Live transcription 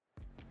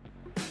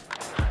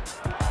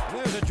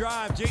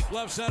drive deep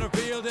left center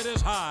field. It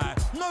is high.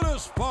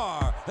 Notice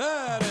far.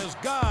 It is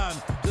gone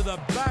to the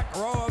back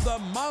row of the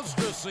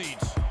monster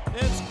seats.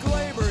 It's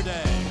Glaber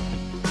Day.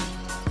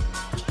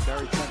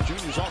 Barry Trent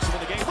Jr. is also in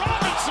the game.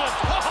 Robinson!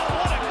 Oh,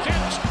 what a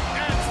catch!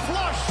 And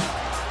flush!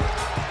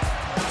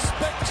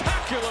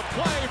 Spectacular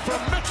play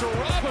from Mitchell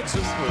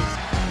Robinson.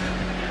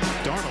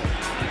 Darnold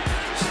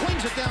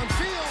swings it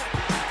downfield.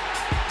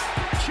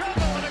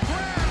 Chubba on a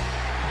grab.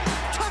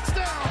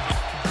 Touchdown!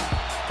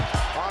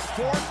 On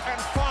 4th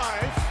and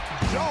 5,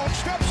 Jones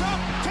steps up,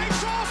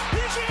 takes off,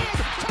 he's in!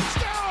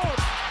 Touchdown!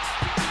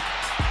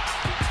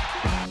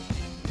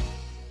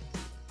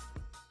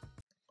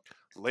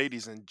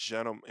 Ladies and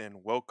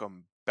gentlemen,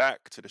 welcome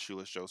back to the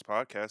Shoeless Joes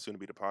podcast, soon to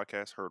be the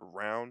podcast heard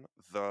around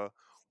the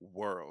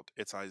world.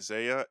 It's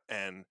Isaiah,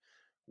 and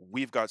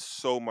we've got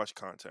so much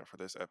content for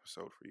this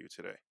episode for you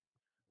today.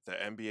 The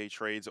NBA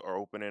trades are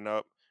opening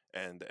up,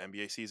 and the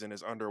NBA season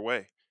is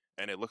underway,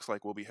 and it looks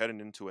like we'll be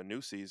heading into a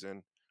new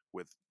season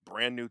with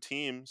brand new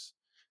teams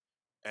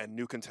and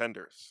new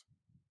contenders.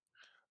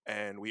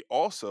 And we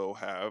also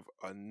have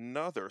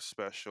another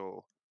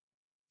special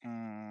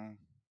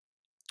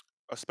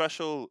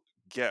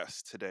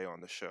guest today on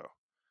the show.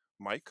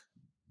 Mike?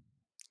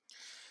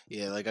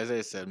 Yeah, like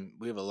Isaiah said,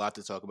 we have a lot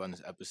to talk about in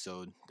this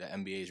episode. The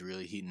NBA is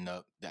really heating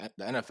up. The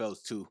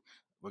NFL's too.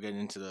 We're getting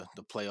into the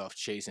playoff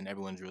chase, and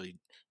everyone's really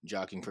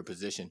jockeying for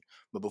position.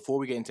 But before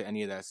we get into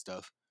any of that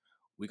stuff,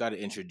 we got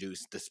to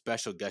introduce the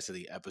special guest of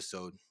the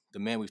episode, the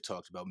man we've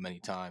talked about many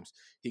times.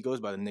 He goes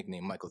by the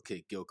nickname Michael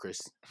Kidd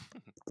Gilchrist.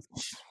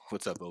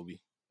 What's up,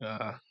 Obi?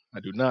 I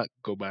do not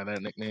go by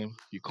that nickname.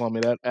 If you call me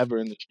that ever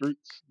in the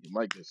streets, you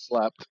might get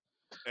slapped.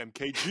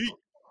 MKG.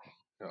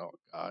 Oh,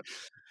 God.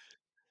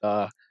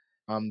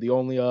 I'm the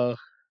only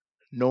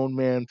known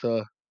man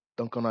to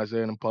dunk on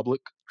Isaiah in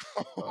public.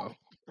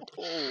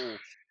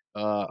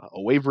 A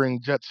wavering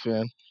Jets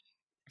fan.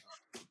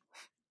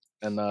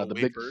 And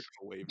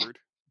wavered.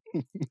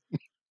 And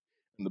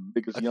the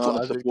biggest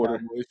Giannis supporter.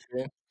 Cowboys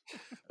fan.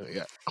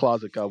 Yeah,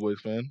 closet Cowboys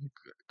fan.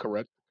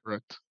 Correct.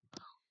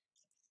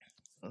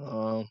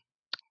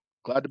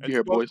 Glad to be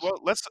here, boys.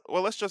 Let's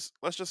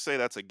just say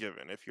that's a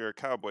given. If you're a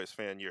Cowboys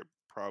fan, you're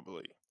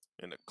probably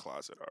in the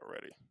closet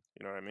already.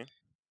 You know what I mean?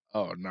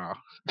 Oh, no.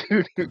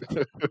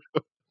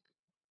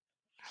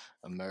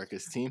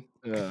 America's team.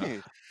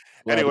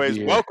 Anyways,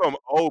 welcome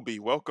Obi.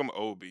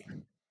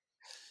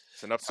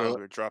 It's enough time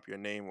to drop your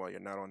name while you're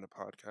not on the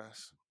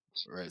podcast.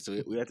 Right.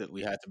 So we had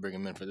to bring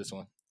him in for this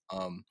one.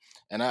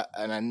 And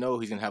I know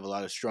he's gonna have a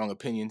lot of strong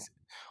opinions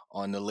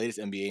on the latest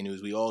NBA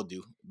news. We all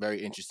do.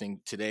 Very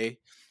interesting. Today,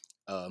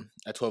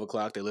 at 12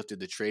 o'clock, they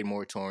lifted the trade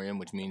moratorium,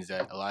 which means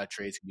that a lot of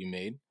trades can be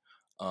made.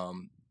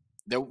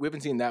 We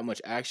haven't seen that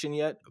much action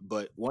yet,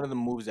 but one of the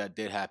moves that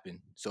did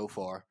happen so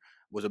far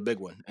was a big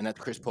one, and that's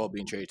Chris Paul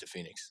being traded to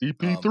Phoenix.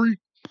 CP3.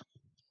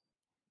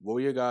 What were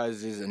your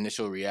guys'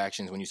 initial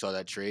reactions when you saw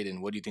that trade,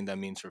 and what do you think that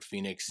means for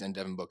Phoenix and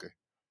Devin Booker?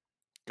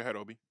 Go ahead,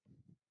 Obi.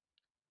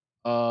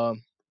 I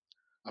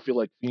feel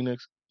like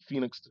Phoenix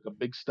took a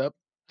big step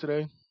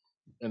today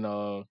in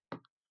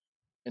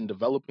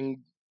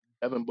developing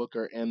Devin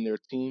Booker and their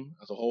team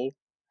as a whole.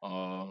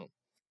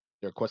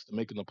 Their quest to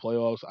making the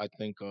playoffs, I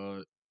think,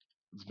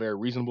 it's very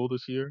reasonable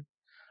this year.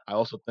 I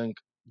also think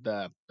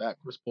that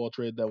Chris Paul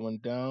trade that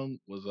went down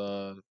was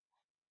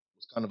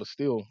kind of a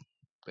steal.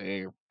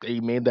 They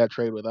made that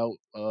trade without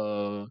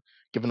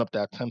giving up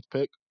that 10th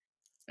pick,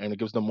 and it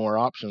gives them more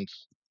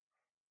options.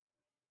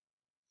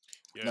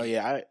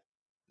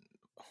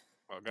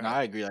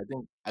 I agree.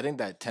 I think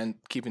that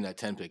keeping that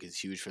 10 pick is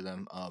huge for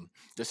them.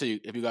 Just so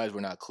if you guys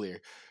were not clear,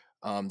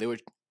 they were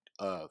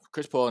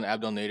Chris Paul and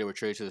Abdel Nader were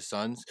traded to the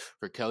Suns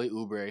for Kelly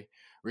Oubre,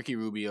 Ricky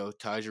Rubio,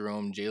 Ty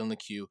Jerome, Jalen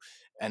LeCue,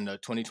 and the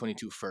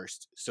 2022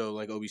 first. So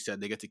like Obi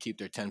said, they get to keep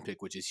their 10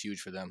 pick, which is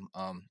huge for them.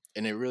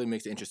 And it really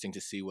makes it interesting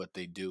to see what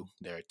they do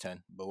there at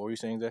 10. But what were you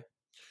saying there?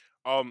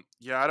 I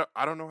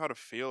don't know how to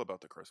feel about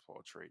the Chris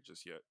Paul trade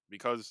just yet,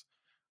 because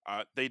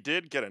they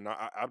did get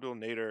Abdel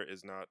Nader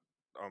is not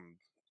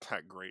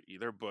that great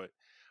either, but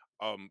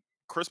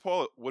Chris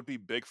Paul would be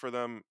big for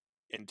them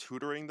in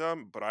tutoring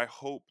them, but I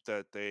hope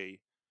that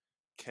they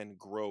can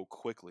grow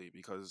quickly,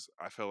 because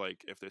I feel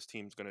like if this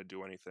team's going to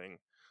do anything,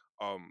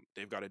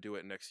 they've got to do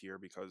it next year,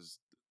 because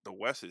the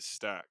West is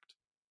stacked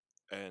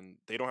and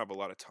they don't have a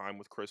lot of time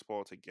with Chris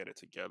Paul to get it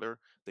together.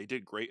 They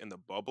did great in the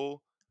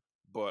bubble,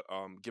 but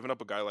giving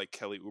up a guy like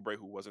Kelly Oubre,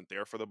 who wasn't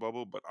there for the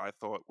bubble, but I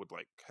thought would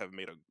have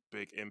made a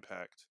big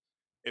impact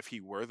if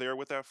he were there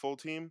with that full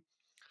team.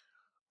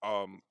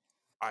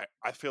 I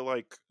feel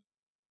like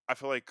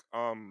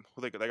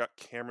they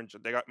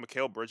got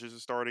Mikal Bridges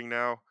is starting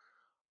now,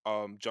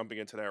 jumping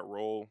into that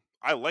role.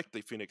 I like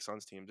the Phoenix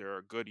Suns team. They're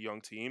a good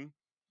young team.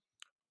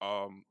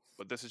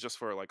 But this is just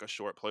for a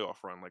short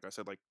playoff run. Like I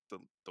said,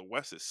 the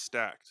West is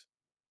stacked.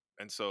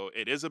 And so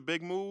it is a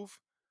big move,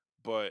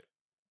 but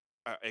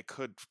they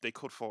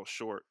could fall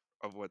short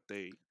of what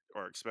they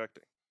are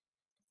expecting.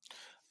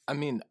 I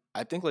mean,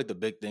 I think the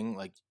big thing,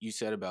 like you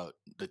said about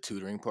the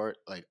tutoring part,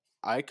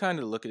 I kind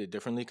of look at it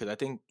differently, because I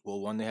think,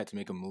 well, one, they had to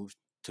make a move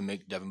to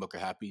make Devin Booker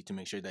happy, to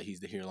make sure that he's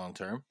here long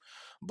term.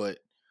 But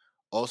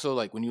also,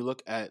 like when you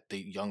look at the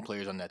young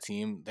players on that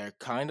team, they're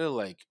kind of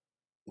like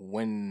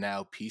win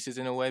now pieces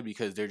in a way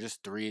because they're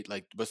just three.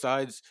 Like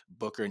besides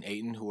Booker and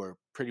Aiton, who are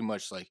pretty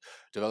much like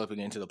developing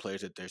into the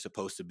players that they're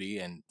supposed to be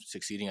and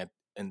succeeding at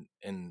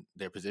in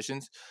their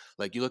positions.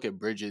 Like you look at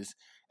Bridges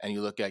and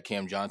you look at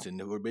Cam Johnson,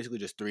 who are basically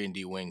just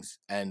 3-and-D wings,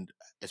 and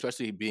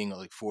especially being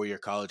like 4-year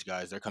college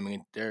guys, they're coming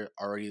in. They're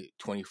already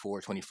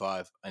 24,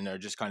 25, and they're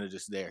just kind of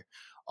just there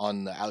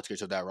on the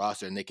outskirts of that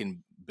roster, and they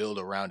can build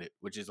around it,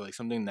 which is like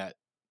something that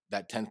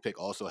 10th pick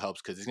also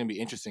helps because it's going to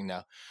be interesting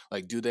now.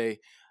 Like,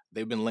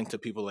 they've been linked to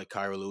people like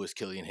Kyra Lewis,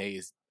 Killian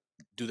Hayes.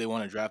 Do they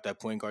want to draft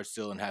that point guard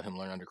still and have him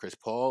learn under Chris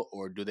Paul,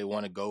 or do they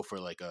want to go for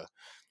like a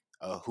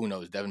who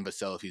knows, Devin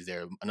Vassell if he's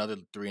there, another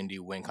 3-and-D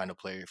wing kind of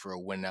player for a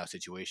win now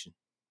situation?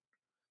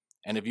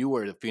 And if you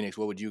were the Phoenix,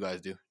 what would you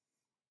guys do?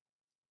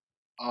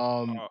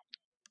 Um, Uh,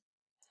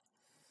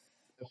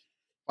 if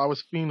I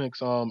was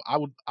Phoenix,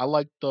 I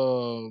like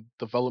the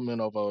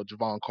development of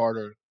Javon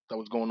Carter that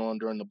was going on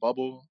during the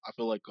bubble. I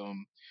feel like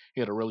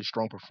he had a really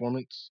strong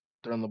performance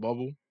during the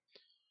bubble.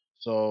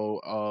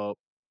 So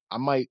I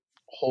might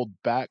hold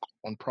back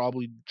on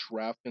probably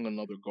drafting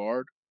another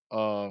guard.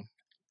 Uh,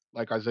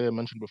 like Isaiah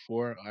mentioned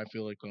before, I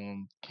feel like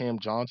Cam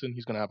Johnson,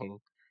 he's gonna have a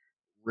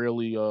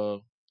really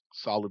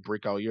solid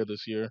breakout year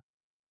this year,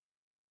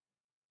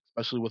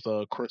 especially with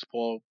Chris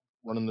Paul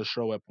running the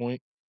show at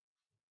point.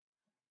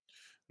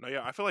 no,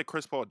 yeah, I feel like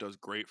Chris Paul does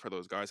great for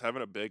those guys.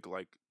 Having a big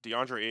like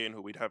DeAndre Ayton,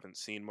 who we haven't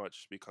seen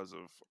much because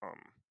of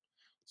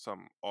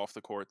some off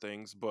the court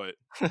things, but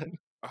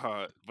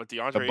A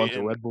DeAndre bunch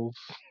of Ayton, Red Bulls.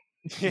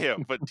 yeah,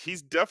 but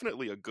he's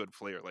definitely a good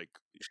player. Like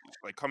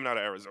coming out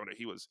of Arizona,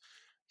 he was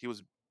he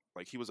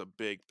was a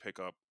big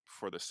pickup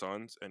for the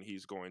Suns, and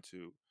he's going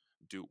to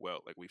do well.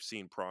 Like we've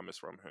seen promise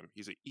from him.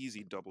 He's an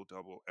easy double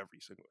double every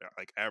single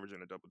like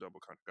averaging a double double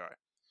kind of guy.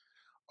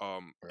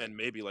 Right. And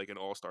maybe like an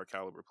all star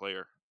caliber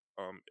player.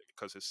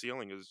 Because his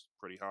ceiling is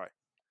pretty high.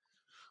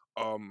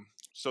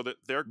 So that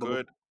they're But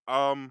good.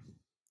 I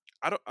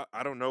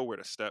don't know where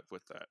to step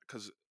with that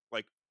because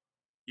like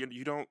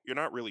you're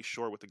not really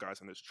sure with the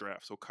guys in this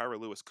draft. So Kyra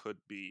Lewis could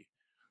be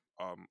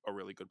a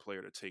really good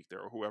player to take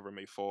there, or whoever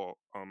may fall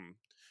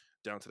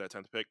down to that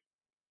 10th pick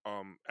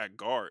at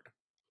guard,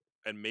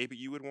 and maybe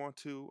you would want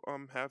to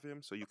have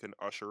him so you can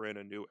usher in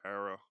a new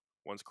era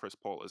once Chris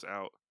Paul is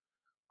out,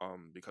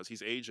 because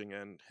he's aging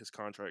and his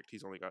contract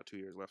he's only got 2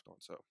 years left on.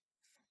 So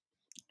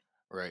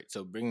right,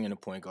 so bringing in a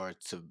point guard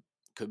to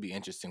could be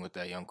interesting with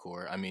that young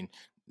core. I mean,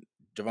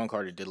 Javon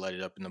Carter did light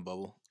it up in the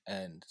bubble,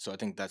 and so I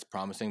think that's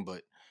promising.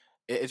 But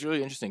it's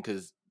really interesting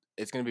because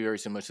it's going to be very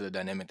similar to the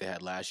dynamic they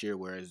had last year.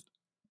 Whereas,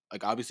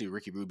 like obviously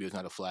Ricky Rubio is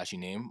not a flashy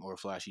name or a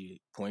flashy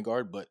point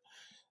guard, but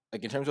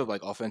like in terms of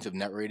like offensive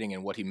net rating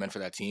and what he meant for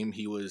that team,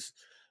 he was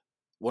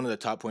one of the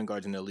top point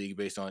guards in the league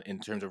based on in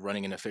terms of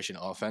running an efficient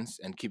offense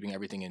and keeping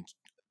everything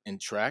in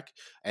track.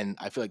 And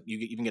I feel like you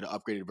even get an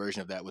upgraded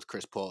version of that with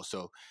Chris Paul.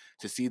 So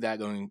to see that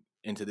going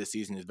into this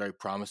season is very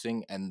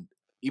promising. And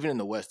even in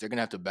the West, they're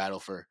gonna have to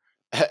battle for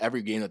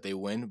every game that they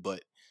win.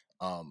 But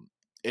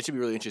it should be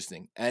really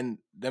interesting. And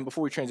then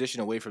before we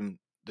transition away from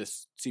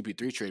this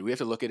CP3 trade, we have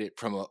to look at it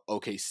from a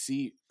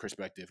OKC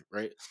perspective,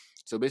 right?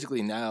 So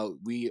basically, now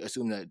we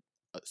assume that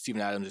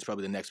Steven Adams is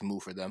probably the next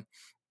move for them.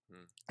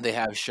 hmm, They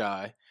have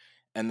Shy,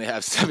 and they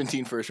have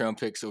 17 first round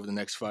picks over the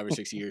next 5 or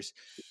 6 years.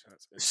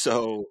 that's insane.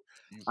 So,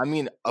 I Jesus.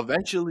 mean,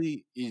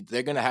 eventually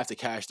they're gonna have to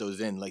cash those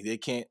in. Like they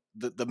can't.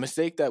 The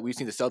mistake that we've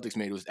seen the Celtics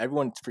made was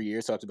everyone for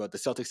years talked about the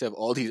Celtics have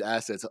all these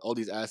assets,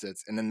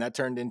 and then that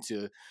turned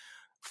into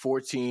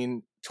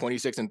 14,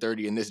 26, and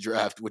 30 in this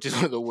draft, which is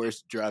one of the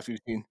worst drafts we've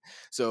seen.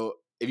 So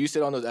if you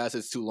sit on those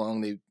assets too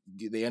long,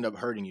 they end up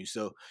hurting you.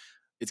 So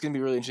it's gonna be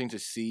really interesting to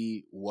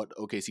see what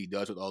OKC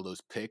does with all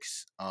those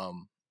picks.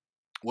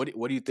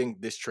 What do you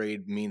think this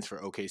trade means for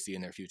OKC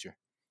in their future?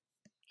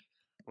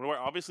 Well,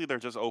 obviously, they're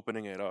just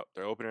opening it up.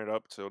 They're opening it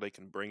up so they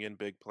can bring in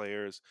big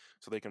players,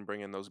 so they can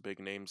bring in those big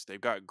names. They've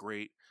got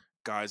great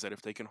guys that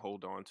if they can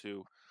hold on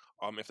to,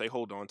 if they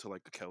hold on to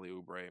like the Kelly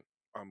Oubre,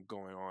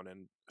 going on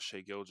and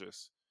Shea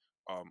Gilgis,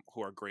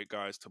 who are great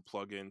guys to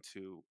plug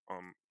into,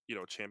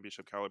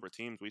 championship caliber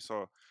teams. We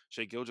saw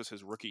Shea Gilgis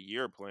his rookie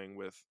year playing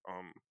with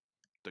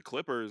the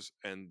Clippers,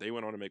 and they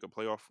went on to make a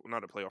playoff,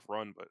 not a playoff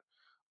run, but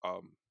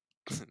um,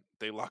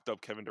 they locked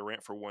up Kevin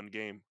Durant for one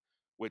game,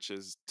 which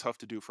is tough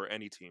to do for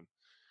any team.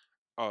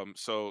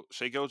 So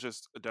Shea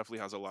Gilgeous definitely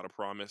has a lot of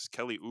promise.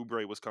 Kelly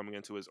Oubre was coming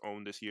into his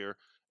own this year.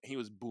 He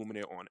was booming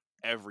it on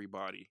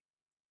everybody.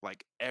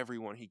 Like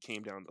everyone he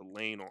came down the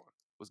lane on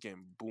was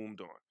getting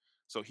boomed on.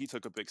 So he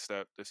took a big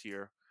step this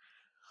year.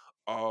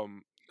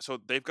 So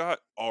they've got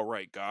all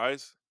right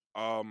guys.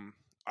 I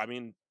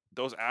mean,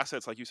 those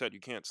assets, like you said, you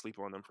can't sleep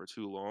on them for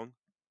too long.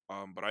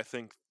 But I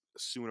think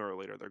sooner or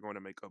later they're going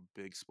to make a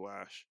big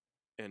splash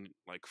in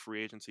like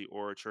free agency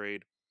or a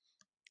trade.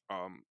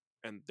 Um,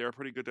 and they're a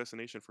pretty good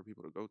destination for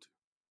people to go to.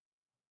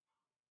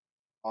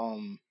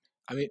 Um,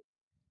 I mean,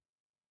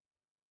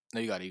 no,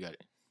 you got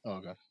it.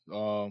 okay.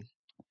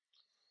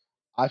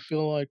 I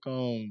feel like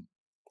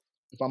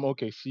if I'm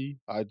OKC,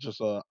 I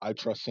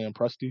trust Sam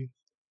Presti.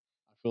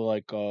 I feel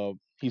like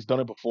he's done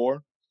it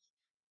before.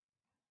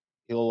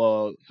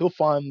 He'll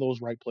find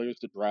those right players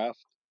to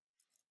draft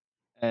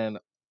and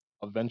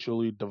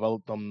eventually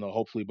develop them to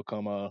hopefully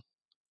become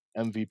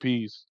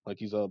MVPs like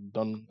he's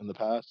done in the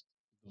past.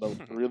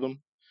 Developed three of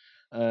them,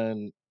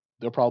 and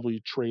they'll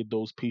probably trade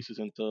those pieces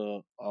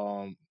into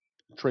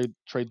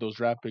trade those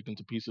draft pick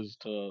into pieces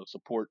to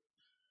support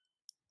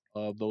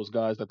those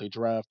guys that they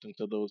draft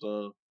into those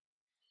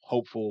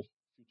hopeful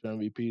future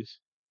MVPs.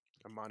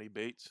 Amani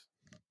Bates,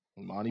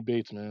 Monty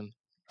Bates, man.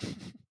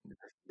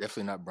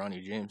 Definitely not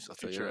Bronny James. I'll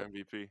tell you future that.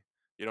 MVP.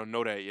 You don't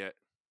know that yet.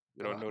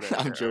 You don't Uh, know that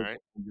I'm yet. All joking. right,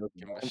 I'm joking.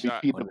 give him a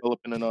shot. MVP Want to,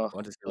 developing in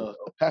want to say the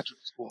what Patrick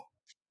School.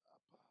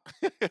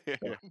 I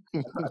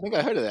think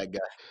I heard of that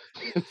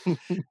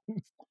guy.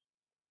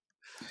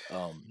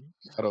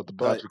 Shout out to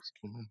But Patrick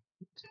School,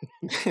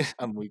 man.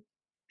 I'm weak.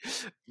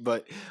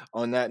 But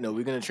on that note,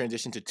 we're going to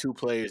transition to two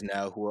players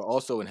now who are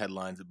also in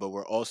headlines, but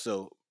were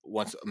also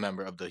once a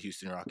member of the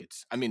Houston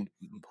Rockets. I mean,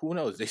 who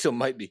knows? They still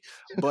might be.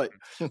 But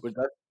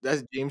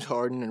that's James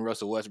Harden and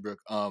Russell Westbrook.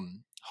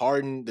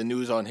 Harden, the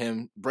news on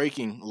him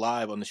breaking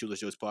live on the Shoeless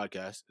Joe's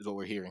podcast is what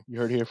we're hearing. You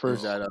heard it here Is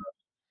first. that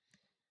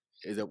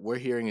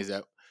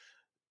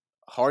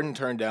Harden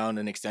turned down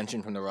an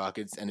extension from the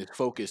Rockets and is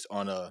focused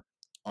on a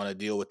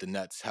deal with the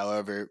Nets.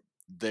 However,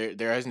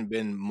 there hasn't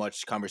been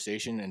much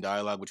conversation and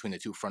dialogue between the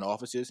two front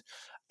offices.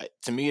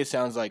 To me, it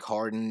sounds like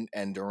Harden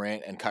and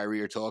Durant and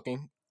Kyrie are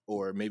talking,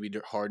 or maybe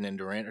Harden and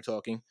Durant are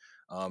talking,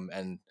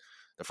 and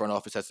the front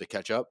office has to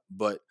catch up.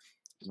 But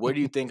what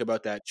do you think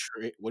about that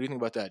trade? What do you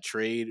think about that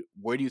trade?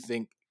 Where do you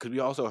think? Because we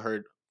also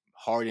heard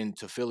Harden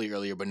to Philly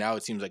earlier, but now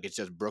it seems like it's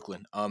just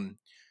Brooklyn.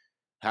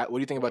 What do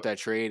you think about Well, that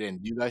trade?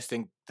 And do you guys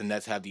think the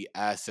Nets have the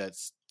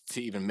assets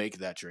to even make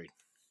that trade?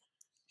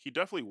 he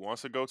definitely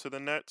wants to go to the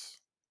Nets.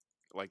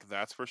 Like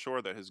that's for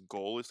sure. That his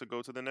goal is to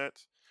go to the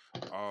Nets.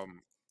 Um,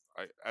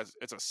 as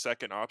it's a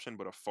second option,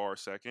 but a far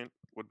second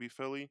would be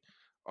Philly.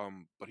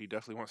 But he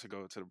definitely wants to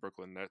go to the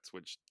Brooklyn Nets,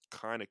 which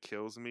kind of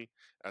kills me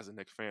as a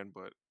Knicks fan.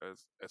 But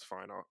as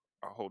fine,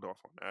 I'll hold off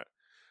on that.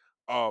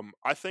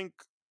 I think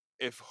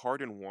if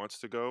Harden wants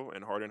to go,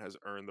 and Harden has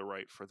earned the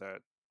right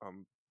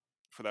um,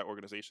 for that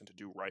organization to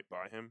do right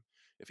by him,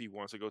 if he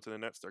wants to go to the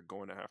Nets, they're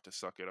going to have to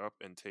suck it up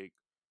and take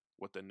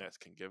what the Nets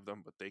can give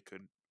them. But they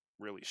could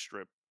really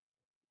strip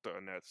the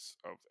Nets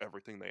of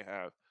everything they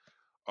have,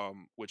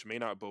 which may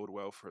not bode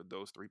well for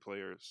those three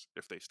players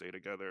if they stay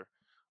together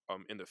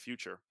in the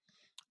future.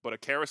 But a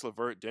Karis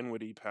LeVert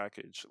Dinwiddie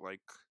package,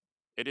 like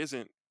it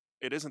isn't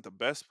it isn't the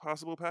best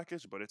possible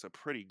package, but it's a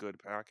pretty good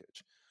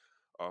package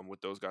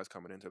with those guys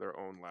coming into their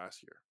own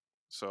last year.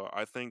 So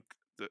I think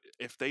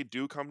if they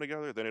do come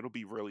together, then it'll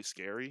be really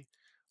scary.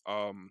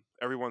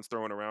 Everyone's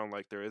throwing around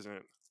like there's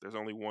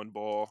only one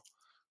ball.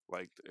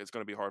 Like it's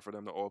going to be hard for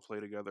them to all play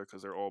together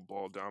because they're all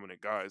ball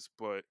dominant guys.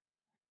 But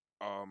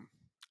um,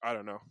 I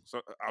don't know.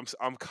 So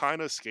I'm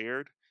kind of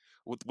scared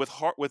with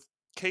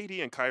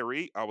KD and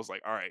Kyrie. I was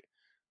like, all right,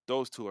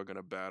 those two are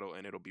gonna battle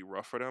and it'll be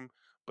rough for them.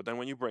 But then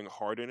when you bring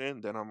Harden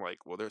in, then I'm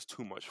like, well, there's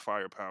too much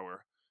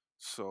firepower.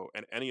 So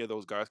and any of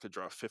those guys could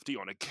drop 50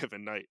 on a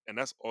given night, and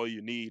that's all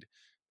you need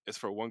is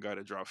for one guy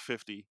to drop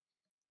 50,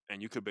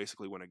 and you could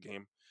basically win a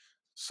game.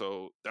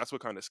 So that's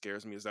what kind of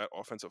scares me is that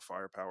offensive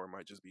firepower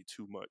might just be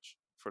too much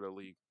for the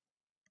league.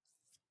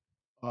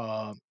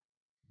 Uh,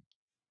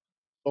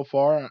 so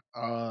far,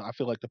 I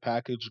feel like the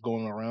package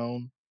going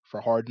around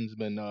for Harden's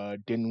been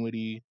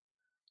Dinwiddie,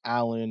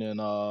 Allen, and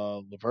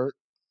Levert,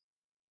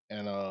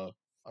 and a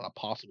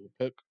possible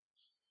pick.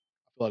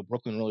 I feel like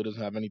Brooklyn really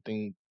doesn't have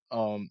anything.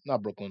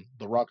 Not Brooklyn.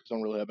 The Rockets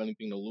don't really have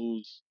anything to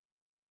lose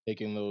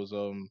taking those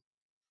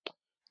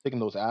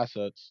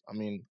assets. I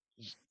mean,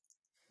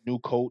 new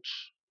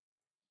coach,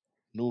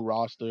 new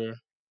roster.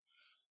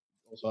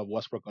 Also have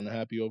Westbrook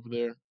unhappy over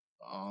there.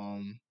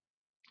 Um,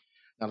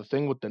 Now the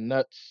thing with the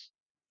Nets,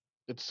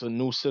 it's a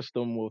new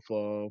system with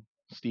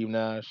Steve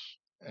Nash,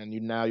 and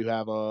you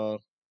have Amari.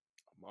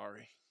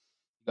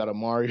 you got a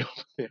Mario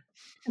there,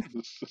 the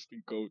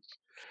assistant coach.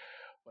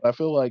 But I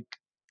feel like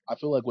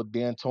with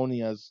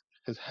D'Antoni as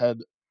his head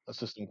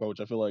assistant coach,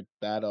 I feel like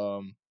that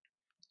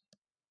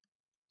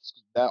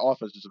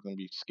offense is going to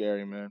be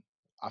scary, man.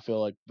 I feel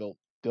like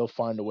they'll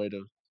find a way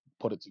to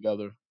put it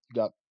together. You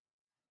got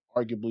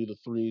arguably the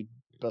three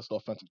best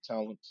offensive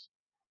talents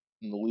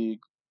in the league,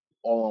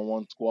 all on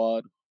one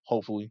squad.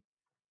 Hopefully,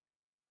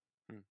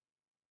 Hmm.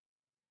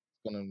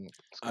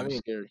 it's I gonna be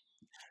mean, scary.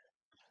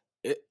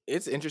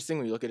 it's interesting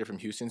when you look at it from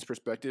Houston's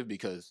perspective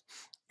because,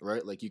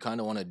 right, like you kind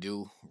of want to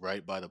do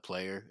right by the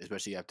player,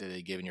 especially after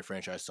they've given your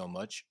franchise so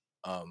much.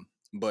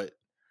 But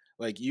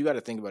like you got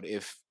to think about it,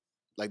 if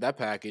like that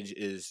package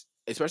is,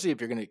 especially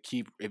if you're gonna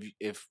keep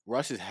if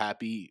Russ is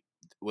happy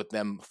with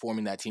them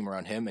forming that team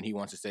around him and he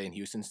wants to stay in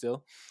Houston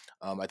still.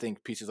 I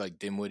think pieces like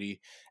Dinwiddie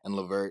and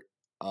Levert,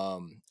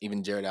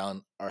 even Jared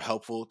Allen are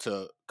helpful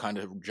to kind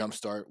of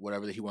jumpstart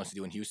whatever that he wants to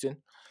do in Houston.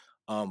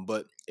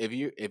 But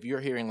if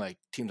you're hearing like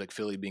teams like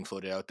Philly being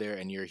floated out there,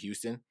 and you're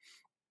Houston,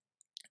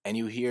 and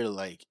you hear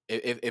like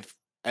if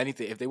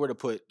anything. If they were to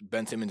put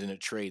Ben Simmons in a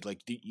trade,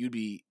 like you'd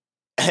be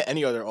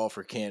any other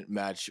offer can't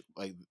match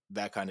like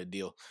that kind of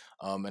deal.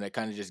 And it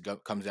kind of just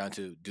comes down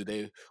to, do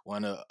they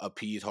want to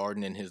appease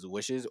Harden and his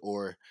wishes,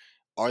 or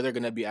are there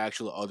going to be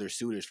actual other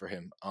suitors for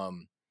him?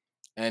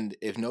 And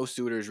if no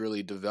suitors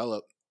really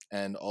develop,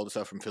 and all the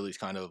stuff from Philly's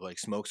kind of like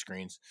smoke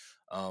screens,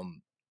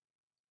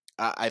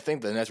 I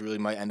think the Nets really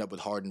might end up with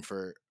Harden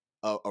for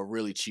a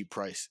really cheap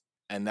price.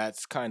 And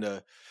that's kind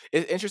of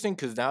interesting,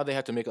 because now they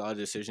have to make a lot of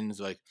decisions,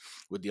 like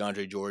with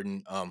DeAndre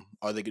Jordan.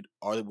 Are they going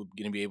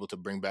to be able to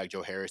bring back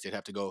Joe Harris? They'd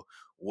have to go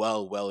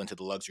well into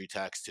the luxury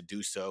tax to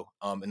do so.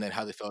 And then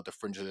how they fill out the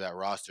fringes of that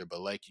roster. But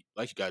like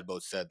you guys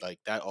both said, like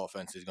that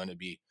offense is going to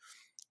be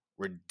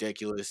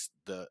ridiculous.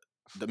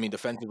 I mean,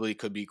 defensively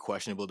could be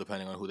questionable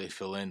depending on who they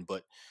fill in,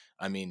 but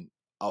I mean,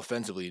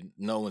 offensively,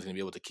 no one's going to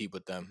be able to keep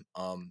with them.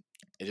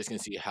 They're just going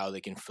to see how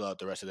they can fill out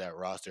the rest of that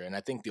roster. And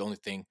I think the only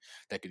thing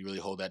that could really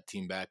hold that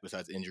team back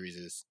besides injuries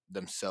is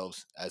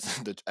themselves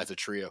as as a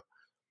trio.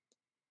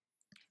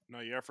 No,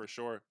 yeah, for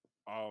sure.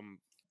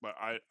 But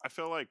I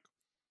feel like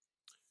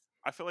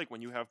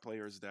when you have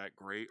players that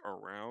great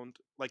around,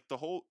 like the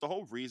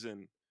whole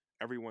reason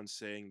everyone's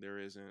saying there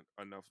isn't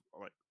enough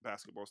like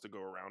basketballs to go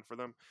around for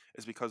them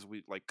is because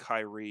we like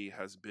Kyrie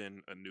has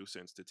been a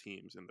nuisance to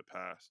teams in the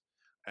past,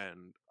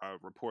 and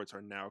reports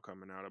are now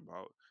coming out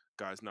about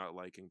guys not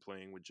liking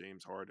playing with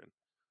James Harden,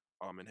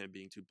 and him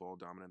being too ball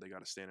dominant. They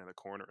got to stand in the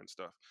corner and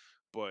stuff.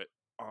 But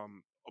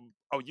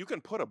you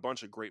can put a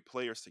bunch of great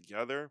players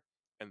together,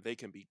 and they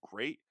can be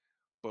great.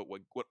 But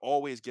what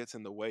always gets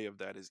in the way of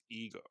that is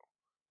ego,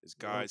 is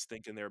Yep. guys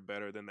thinking they're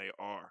better than they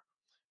are,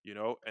 you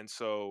know? And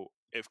so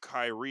if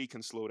Kyrie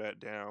can slow that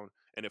down,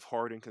 and if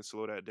Harden can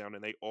slow that down,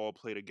 and they all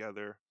play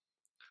together,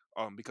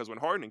 because when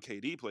Harden and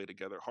KD played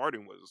together,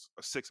 Harden was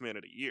a six man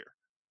of the year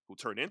who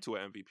turned into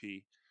an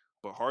MVP,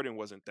 but Harden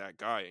wasn't that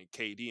guy, and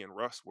KD and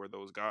Russ were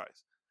those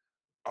guys,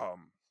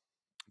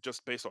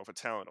 just based off of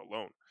talent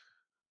alone.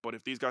 But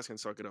if these guys can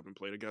suck it up and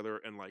play together,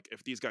 and like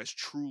if these guys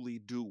truly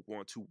do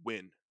want to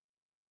win,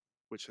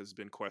 which has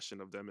been questioned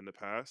of them in the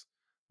past,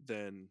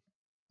 then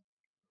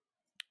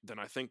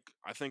I think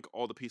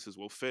all the pieces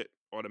will fit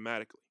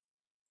automatically.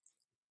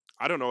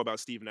 I don't know about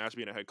Steve Nash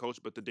being a head coach,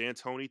 but the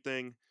D'Antoni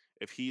thing,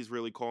 if he's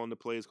really calling the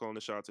plays, calling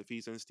the shots, if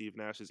he's in Steve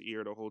Nash's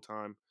ear the whole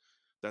time,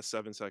 that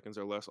 7 seconds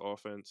or less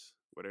offense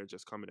where they're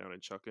just coming down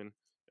and chucking,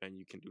 and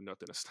you can do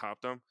nothing to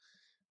stop them,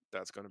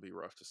 that's going to be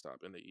rough to stop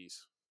in the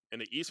East. In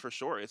the East, for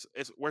sure, it's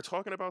we're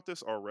talking about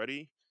this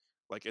already,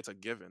 like it's a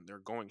given. They're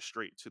going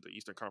straight to the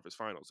Eastern Conference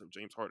Finals if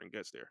James Harden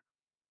gets there.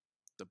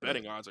 The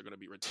betting odds are going to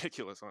be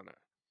ridiculous on that.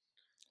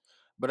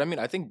 But I mean,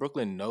 I think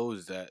Brooklyn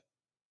knows that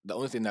the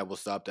only thing that will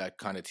stop that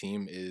kind of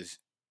team is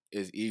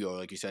ego,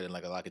 like you said, and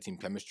like a lack of team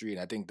chemistry. And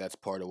I think that's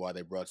part of why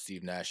they brought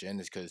Steve Nash in,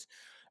 is because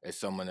it's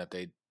someone that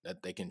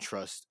they can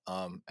trust,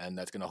 and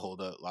that's gonna hold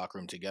the locker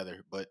room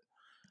together. But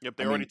Yep,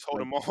 they I already mean, told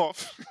like, him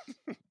off.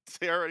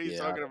 They already yeah,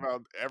 talking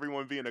about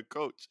everyone being a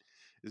coach.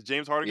 Is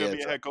James Harden gonna yeah.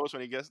 be a head coach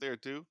when he gets there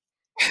too?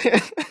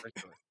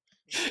 Ridiculous.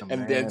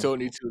 And Man,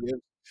 D'Antoni too.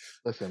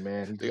 listen,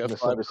 man, he's They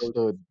just got 5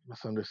 coaches.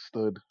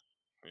 misunderstood.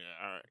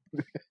 Yeah, all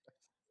right.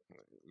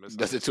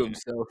 Does it to Misunderstand.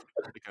 himself.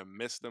 They can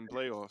miss them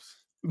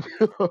playoffs.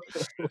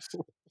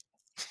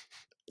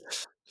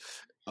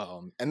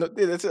 And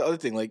that's the other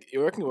thing. Like,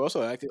 we're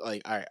also acting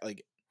like, all right,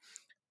 like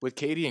with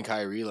KD and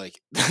Kyrie,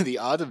 like the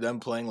odds of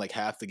them playing like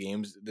half the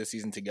games this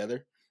season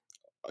together,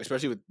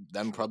 especially with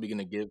them probably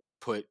going to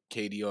put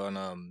KD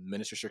on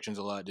minutes restrictions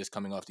a lot, just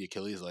coming off the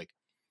Achilles, like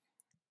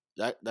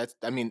that's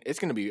I mean, it's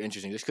going to be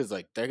interesting just because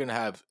like they're going to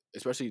have,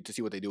 especially to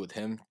see what they do with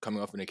him coming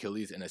off an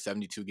Achilles in a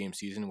 72 game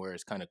season where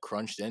it's kind of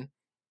crunched in.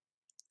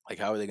 Like,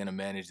 how are they going to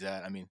manage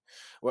that? I mean,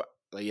 well,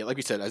 like, yeah, like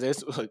we said, like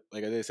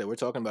Isaiah said, we're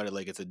talking about it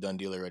like it's a done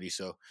deal already.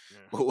 So Yeah.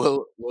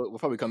 we'll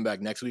probably come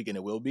back next week, and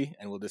it will be,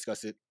 and we'll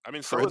discuss it. I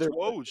mean, so is further.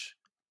 Woj.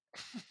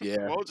 Yeah.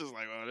 Woj is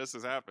like, well, this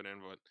is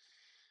happening, but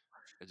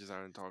I just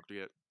haven't talked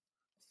yet.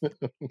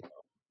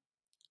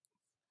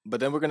 But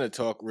then we're gonna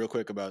talk real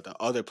quick about the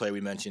other player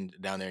we mentioned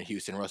down there in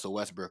Houston, Russell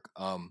Westbrook.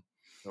 Oh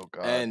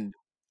God. And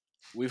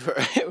we've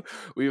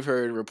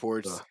heard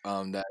reports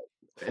that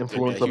the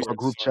influence of our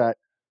group chat,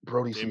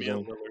 Brody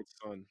Damian season. Lillard's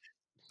son.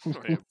 Go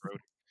ahead, Brody.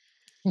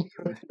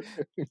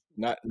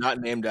 not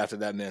named after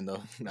that man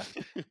though. Just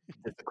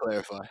to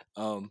clarify.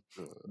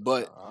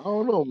 But I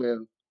don't know,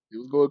 man. He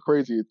was going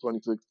crazy in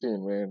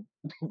 2016, man.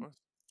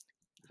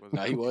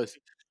 nah, he was.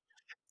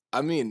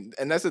 I mean,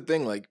 and that's the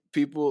thing. Like,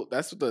 people,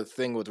 that's the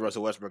thing with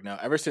Russell Westbrook now.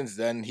 Ever since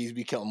then, he's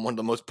become one of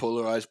the most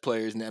polarized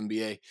players in the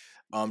NBA.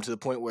 To the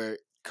point where,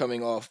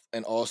 coming off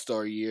an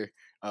All-Star year,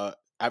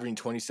 averaging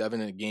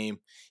 27 in a game,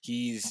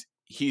 he's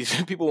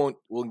people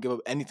won't give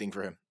up anything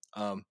for him.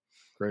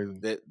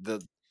 Crazy.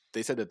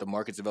 They said that the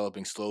market's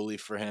developing slowly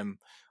for him.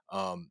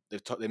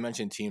 They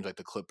mentioned teams like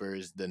the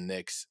Clippers, the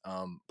Knicks,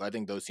 but I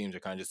think those teams are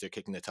kind of just, they're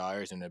kicking the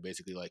tires, and they're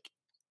basically like,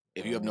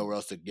 if you have nowhere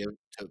else to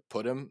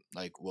put him,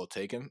 like, we'll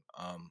take him.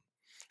 I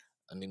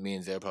mean, me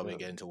and Zay probably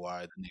get into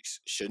why the Knicks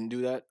shouldn't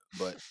do that,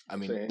 but I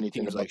mean, say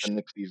anything about like the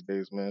Knicks these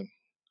days, man.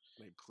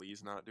 May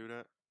please not do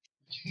that.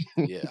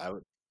 Yeah,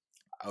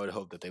 I would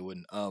hope that they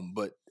wouldn't.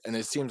 But and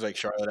it seems like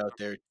Charlotte out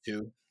there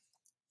too.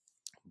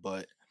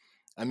 But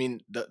I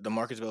mean, the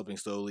market's developing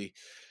slowly.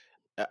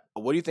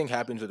 What do you think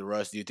happens with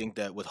Russ? Do you think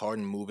that with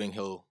Harden moving,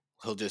 he'll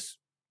just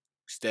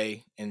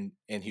stay in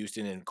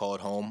Houston and call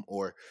it home,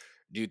 or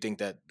do you think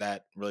that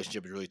that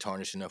relationship is really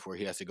tarnished enough where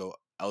he has to go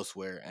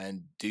elsewhere?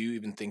 And do you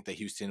even think that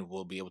Houston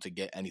will be able to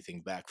get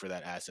anything back for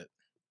that asset?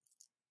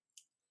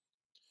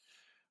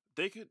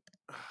 They could.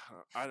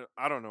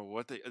 I don't know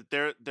what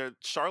they're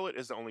Charlotte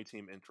is the only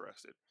team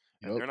interested,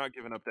 and Yep. they're not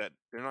giving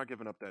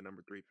up that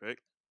number 3 pick.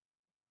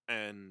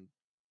 And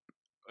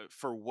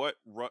for what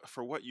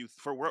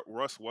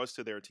Russ was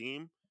to their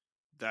team,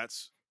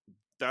 that's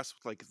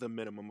like the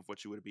minimum of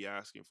what you would be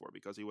asking for,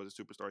 because he was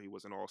a superstar, he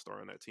was an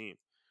all-star on that team.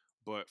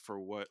 But for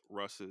what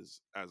Russ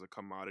is as a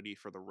commodity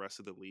for the rest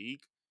of the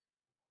league,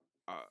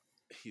 uh,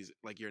 he's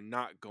like, you're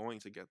not going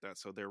to get that.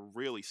 So they're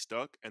really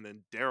stuck. And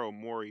then Daryl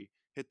Morey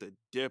hit the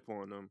dip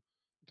on them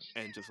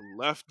and just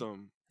left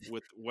them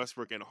with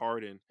Westbrook and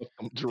Harden,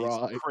 I'm these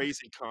dry.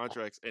 crazy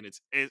contracts. And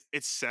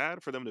it's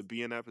sad for them to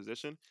be in that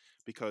position,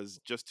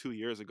 because just 2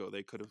 years ago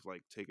they could have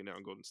like taken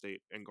down Golden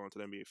State and gone to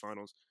the NBA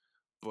Finals.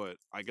 But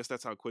I guess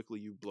that's how quickly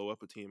you blow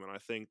up a team. And I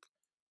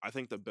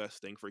think the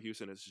best thing for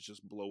Houston is to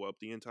just blow up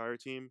the entire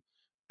team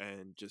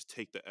and just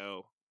take the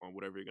L on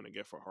whatever you're gonna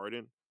get for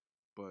Harden,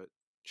 but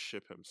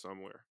ship him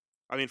somewhere.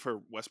 I mean, for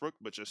Westbrook,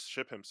 but just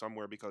ship him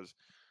somewhere, because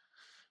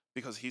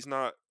he's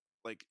not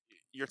like,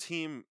 your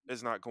team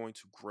is not going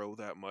to grow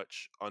that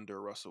much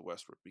under Russell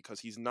Westbrook, because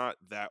he's not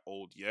that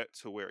old yet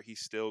to where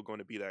he's still going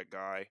to be that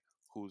guy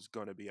who's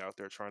going to be out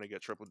there trying to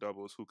get triple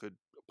doubles, who could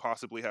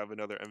possibly have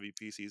another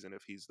MVP season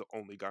if he's the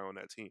only guy on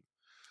that team.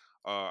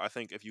 I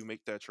think if you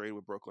make that trade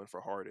with Brooklyn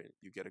for Harden,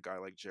 you get a guy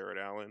like Jared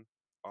Allen.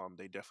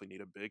 They definitely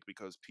need a big,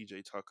 because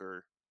PJ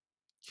Tucker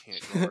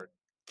can't guard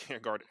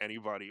can't guard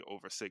anybody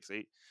over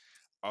 6'8".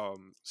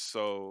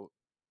 So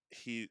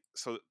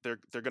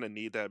they're gonna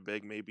need that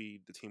big.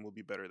 Maybe the team will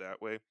be better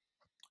that way.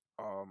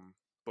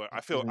 But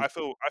And I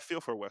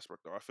feel for Westbrook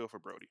though. I feel for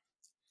Brody.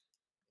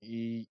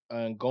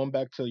 and going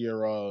back to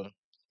your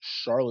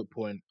Charlotte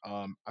point,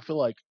 I feel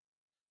like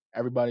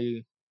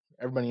everybody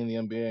everybody in the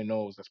NBA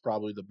knows that's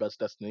probably the best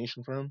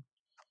destination for him.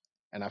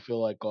 And I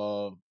feel like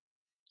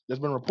there's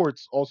been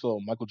reports also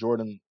Michael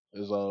Jordan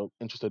is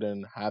interested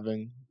in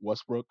having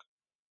Westbrook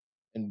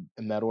in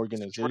that He's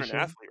a Jordan organization.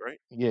 athlete, right?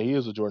 Yeah, he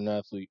is a Jordan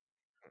athlete,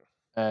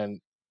 and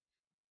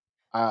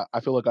I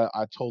feel like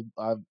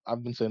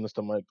I've been saying this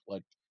to Mike,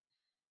 like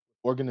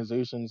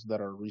organizations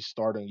that are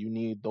restarting, you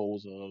need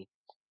those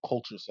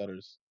culture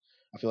setters.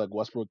 I feel like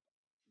Westbrook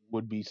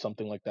would be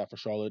something like that for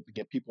Charlotte to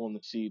get people in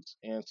the seats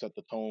and set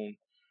the tone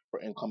for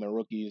incoming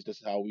rookies. This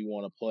is how we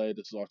want to play.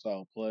 This is our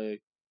style of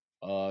play.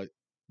 Uh,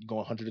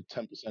 Go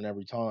 110%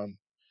 every time.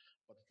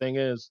 But the thing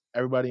is,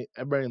 everybody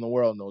in the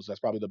world knows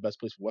that's probably the best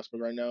place for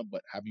Westbrook right now.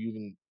 But have you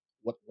even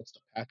what's the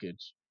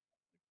package?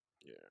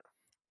 Yeah.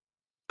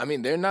 I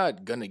mean, they're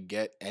not gonna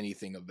get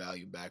anything of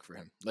value back for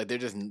him. Like they're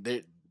just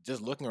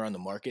looking around the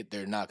market.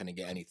 They're not gonna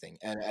get anything,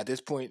 and at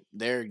this point,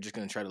 they're just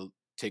gonna try to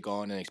take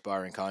on an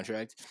expiring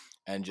contract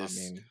and I just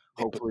mean,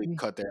 hopefully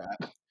cut their.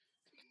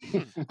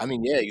 I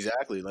mean, yeah,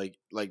 exactly. Like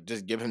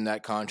just give him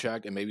that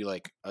contract and maybe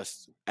like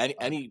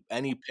any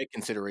pick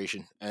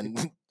consideration, and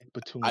I'd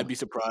Batum be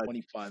surprised.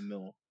 25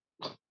 mil.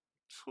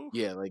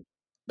 Yeah, like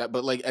that.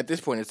 But like at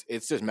this point,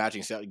 it's just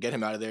matching. So get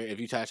him out of there. If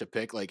you attach a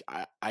pick, like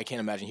I can't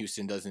imagine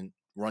Houston doesn't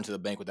run to the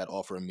bank with that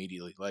offer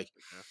immediately. Like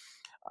Yeah.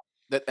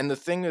 that. And the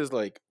thing is,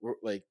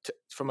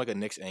 from like a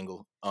Knicks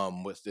angle,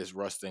 with this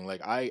Russ thing,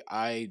 like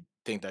I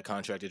think that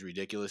contract is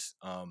ridiculous.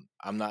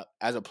 I'm not,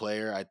 as a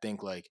player. I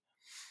think like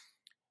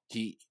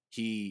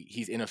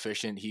he's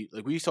inefficient. He,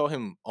 like, we saw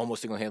him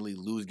almost single handedly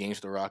lose games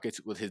to the Rockets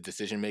with his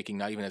decision making,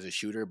 not even as a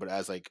shooter, but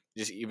as like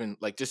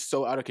just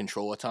so out of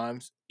control at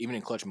times, even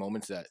in clutch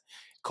moments, that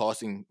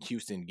costing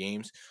Houston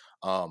games.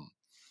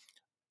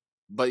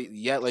 But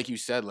yet, like you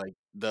said, like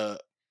the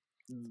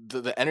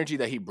energy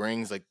that he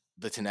brings, like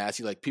the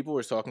tenacity, like people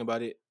were talking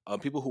about it.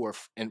 People who are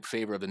in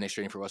favor of the Knicks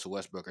trading for Russell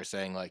Westbrook are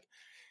saying like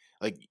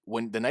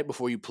when the night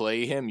before you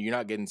play him, you're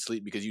not getting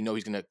sleep because you know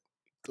he's gonna,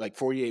 like,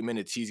 48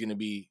 minutes, he's gonna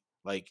be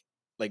like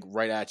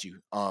right at you.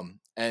 Like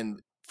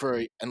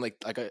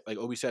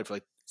Obi said, for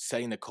like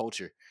setting the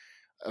culture.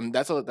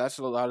 That's a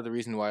lot of the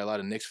reason why a lot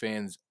of Knicks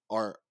fans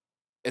are.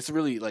 It's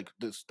really like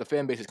the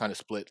fan base is kind of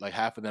split. Like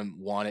half of them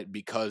want it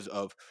because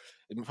of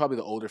probably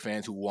the older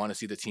fans who want to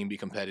see the team be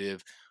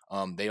competitive.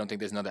 They don't think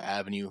there's another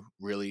avenue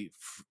really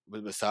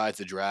besides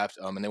the draft.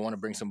 And they want to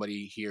bring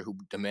somebody here who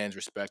demands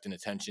respect and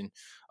attention.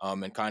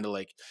 And kind of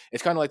like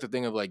it's kind of like the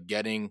thing of like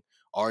getting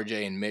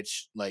RJ and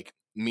Mitch like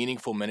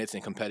meaningful minutes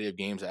in competitive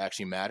games that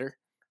actually matter.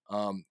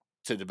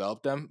 To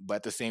develop them, but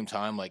at the same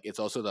time, like it's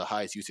also the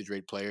highest usage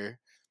rate player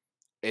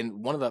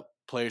and one of the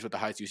players with the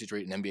highest usage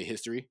rate in NBA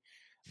history.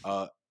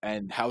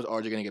 And how is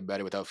RJ going to get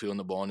better without feeling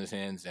the ball in his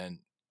hands? And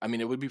I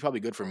mean, it would be probably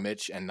good for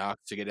Mitch and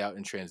Knox to get out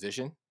in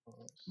transition,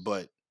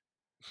 but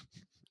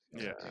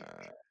Yeah.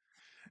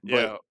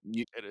 Yeah,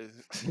 you, it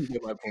is. you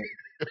get my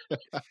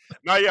point.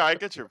 No, yeah, I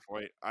get your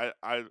point.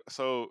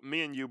 So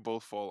me and you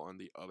both fall on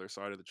the other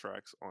side of the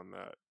tracks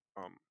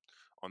um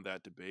on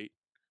that debate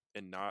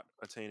and not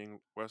attaining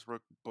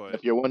Westbrook, but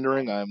If you're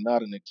wondering, I am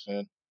not a Knicks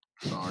fan.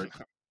 Sorry,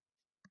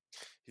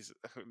 he's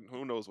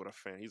who knows what a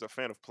fan. He's a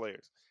fan of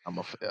players. I'm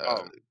a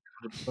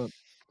 100%.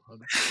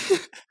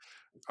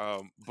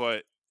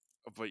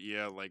 But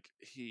yeah, like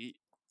he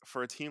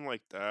for a team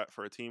like that,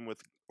 for a team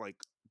with like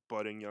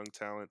budding young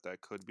talent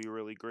that could be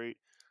really great,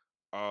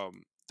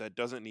 that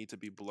doesn't need to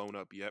be blown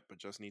up yet, but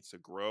just needs to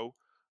grow.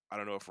 I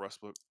don't know if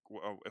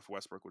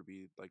Westbrook would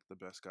be like the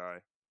best guy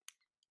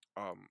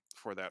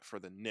for that for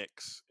the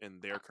Knicks in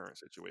their current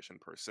situation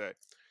per se.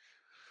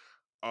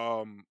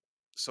 Um,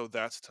 so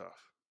that's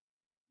tough.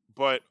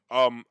 But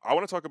I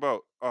want to talk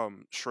about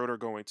Schroeder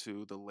going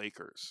to the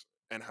Lakers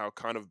and how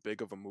kind of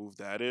big of a move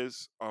that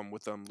is.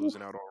 With them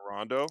losing out on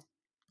Rondo,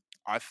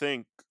 I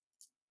think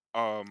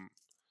um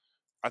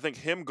I think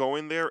him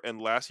going there, and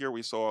last year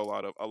we saw a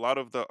lot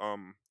of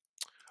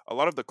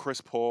the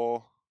Chris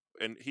Paul,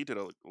 and he did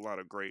a lot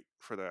of great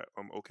for that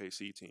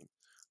OKC team,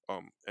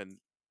 and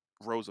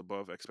rose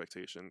above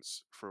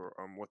expectations for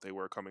what they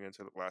were coming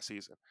into the last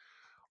season.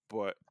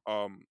 But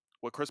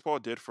what Chris Paul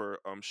did for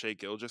Shea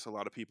Gilgeous, a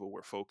lot of people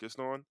were focused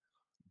on.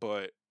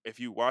 But if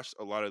you watched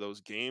a lot of those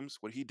games,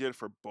 what he did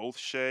for both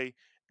Shea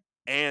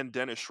and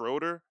Dennis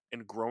Schroeder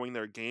in growing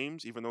their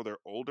games, even though they're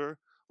older,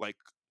 like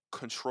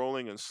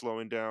controlling and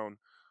slowing down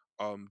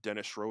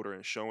Dennis Schroeder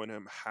and showing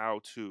him how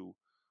to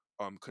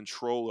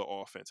control the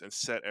offense and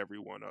set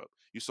everyone up.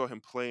 You saw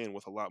him playing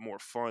with a lot more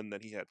fun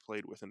than he had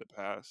played with in the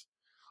past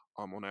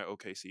on that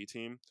OKC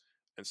team.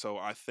 And so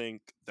I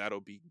think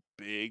that'll be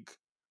big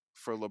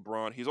for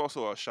LeBron. He's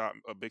also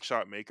a big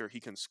shot maker. He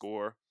can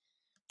score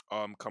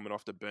coming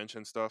off the bench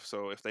and stuff.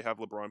 So if they have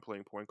LeBron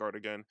playing point guard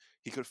again,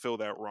 he could fill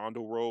that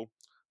Rondo role.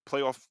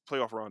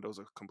 Playoff Rondo is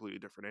a completely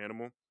different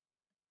animal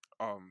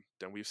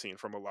than we've seen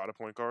from a lot of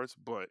point guards,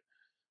 but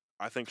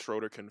I think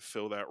Schroeder can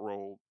fill that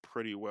role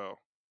pretty well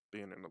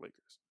being in the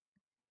Lakers.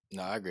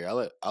 No, I agree. I'll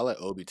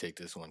let Obi take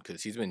this one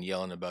because he's been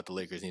yelling about the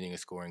Lakers needing a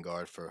scoring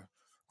guard for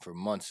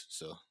months.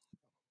 So,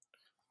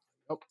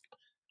 Yep.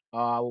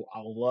 I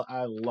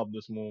love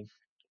this move.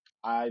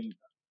 I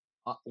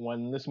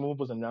when this move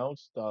was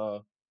announced,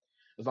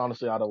 it's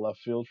honestly out of left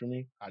field for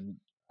me. I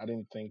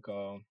didn't think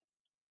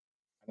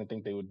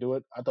they would do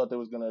it. I thought they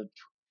was gonna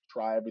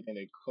try everything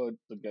they could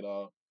to get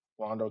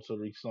Rondo to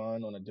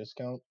resign on a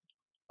discount.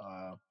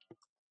 Uh,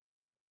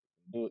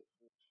 do it,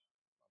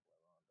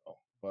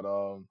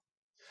 but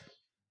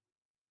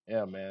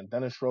yeah, man.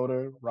 Dennis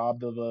Schroeder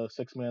robbed of a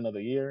six man of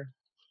the year.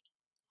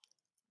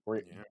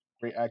 Great, Yeah.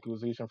 great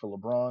acquisition for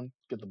LeBron.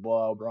 Get the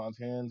ball out of LeBron's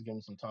hands, give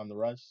him some time to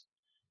rest.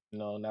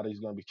 Now that he's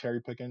gonna be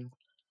cherry picking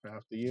for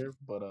half the year,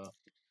 but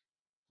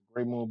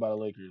great move by the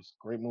Lakers.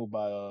 Great move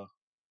by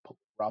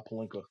Rob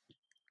Pelinka.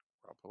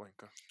 Rob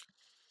Pelinka.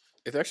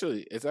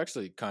 it's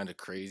actually kind of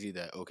crazy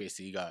that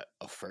OKC got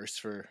a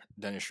first for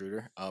Dennis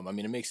Schroeder. I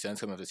mean, it makes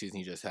sense coming off the season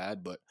he just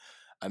had, but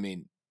I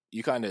mean,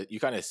 you kind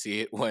of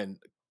see it when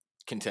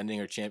contending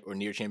or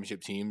near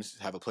championship teams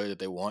have a player that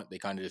they want. They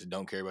kind of just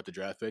don't care about the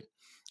draft pick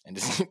and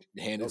just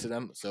hand it to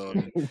them. So, I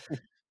mean,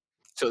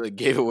 so they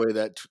gave away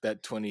that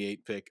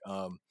 28 pick.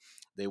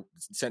 They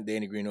sent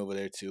Danny Green over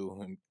there too.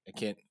 And I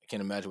can't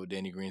imagine what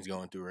Danny Green's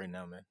going through right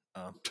now, man.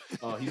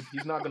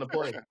 He's not gonna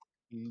play.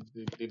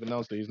 They've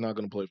announced that he's not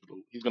gonna play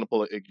he's gonna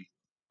pull an Iggy.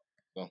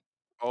 So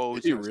Oh, Is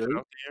he's he gonna sit really?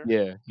 out the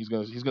year? yeah, he's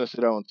gonna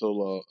sit out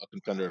until a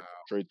contender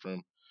trades for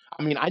him.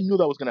 I mean, I knew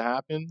that was gonna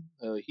happen.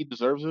 He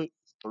deserves it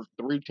for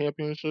 3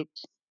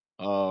 championships.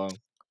 Uh,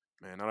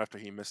 Man, not after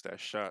he missed that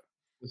shot.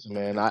 Listen, Him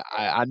and man, his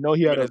I know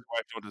he him had and a. his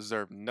wife don't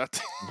deserve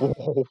nothing.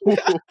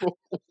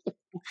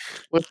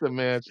 Listen,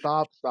 man,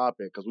 stop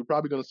it, because we're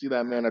probably gonna see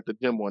that man at the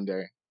gym one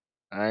day.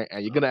 All right,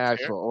 and you're I gonna don't ask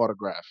care. for an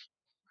autograph.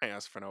 I ain't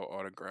asked for no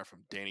autograph from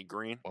Danny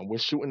Green. When we're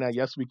shooting that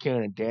Yes We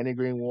Can, and Danny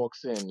Green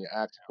walks in, you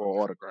ask for an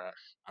autograph.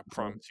 I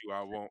promise you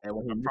I won't. And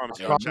I promise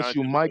you I I'll promise challenge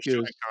you, you to a Mike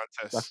shooting is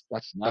contest.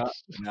 that's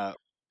Nah.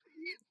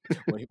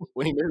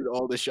 When he missed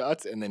all the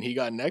shots and then he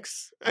got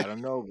next, I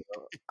don't know.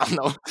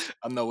 Bro.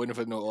 I'm not waiting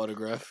for no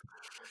autograph.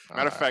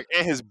 Matter of fact,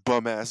 and his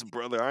bum ass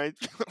brother. I ain't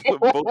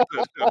with both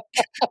of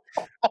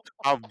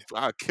them.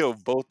 I'll kill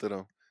both of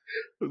them.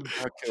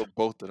 I'll kill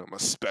both of them. A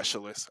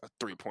specialist, a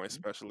 3-point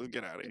specialist.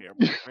 Get out of here,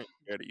 bro. I ain't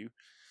scared of you.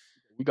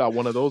 we got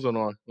one of those on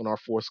our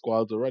 4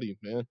 squads already,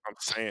 man. I'm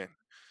saying.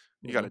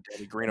 You You got know? a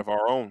Danny Green of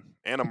our own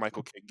and a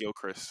Michael Kidd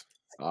Gilchrist.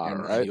 All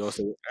And right. he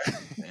also.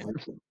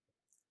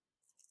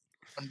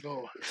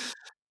 Go.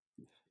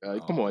 Oh,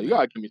 Come on, you man.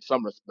 gotta give me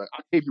some respect. I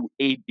gave you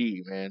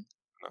AD, man.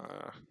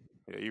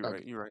 Yeah, you're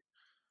right. You're right.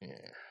 Yeah,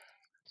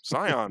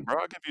 Zion, bro.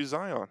 I'll give you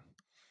Zion.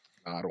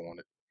 I don't want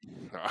it.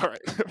 All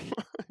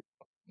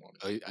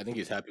right. I think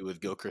he's happy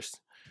with Gilchrist.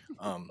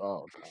 Oh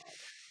God.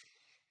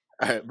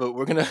 All right, but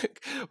we're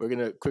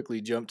gonna quickly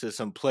jump to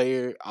some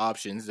player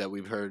options that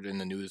we've heard in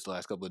the news the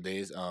last couple of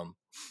days.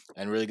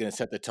 And really gonna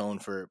set the tone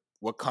for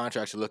what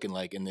contracts are looking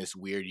like in this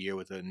weird year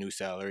with a new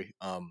salary.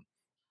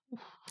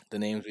 The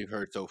names we've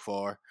heard so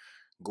far: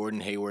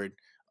 Gordon Hayward,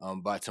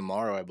 by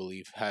tomorrow, I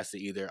believe, has to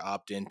either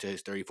opt into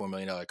his $34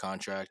 million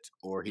contract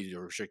or he's a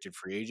unrestricted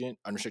free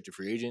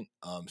agent.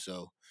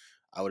 So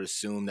I would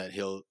assume that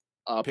he'll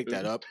pick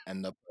that up,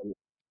 and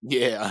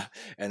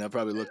they'll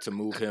probably look to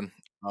move him.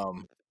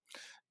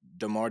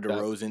 DeMar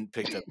That DeRozan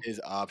picked up his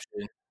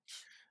option.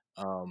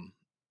 Um,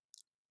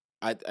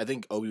 I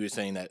think Obi was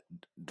saying that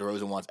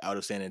DeRozan wants out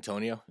of San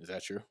Antonio. Is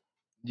that true?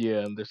 yeah,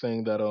 and they're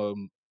saying that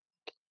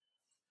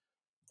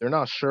they're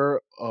not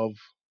sure of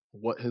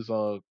what his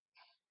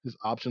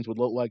options would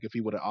look like if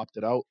he would have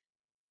opted out.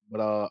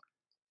 But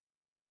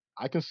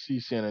I can see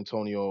San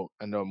Antonio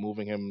end up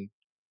moving him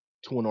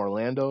to an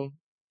Orlando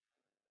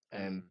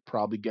and Mm,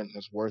 probably getting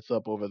his worth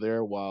up over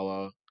there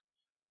while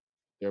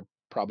they're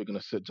probably going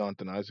to sit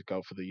Jonathan Isaac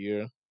out for the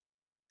year.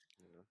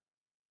 yeah.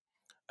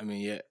 I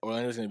mean, yeah,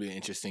 Orlando's going to be an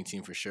interesting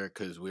team for sure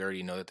because we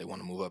already know that they want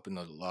to move up in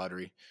the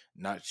lottery.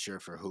 Not sure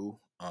for who,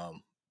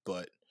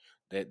 but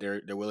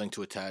they're willing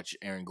to attach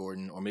Aaron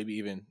Gordon, or maybe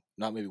even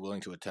not maybe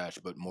willing to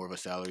attach, but more of a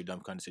salary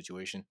dump kind of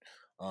situation.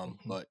 Hmm.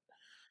 But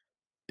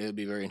it'll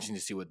be very interesting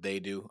to see what they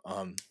do.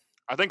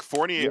 I think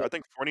Fournier. Yeah, I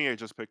think Fournier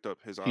just picked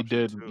up his he option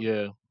did. too.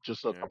 Yeah,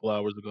 just a Yeah, couple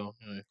hours ago.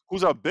 Yeah.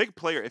 who's a big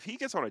player. If he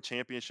gets on a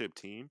championship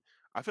team,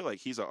 I feel like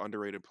he's an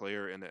underrated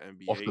player in the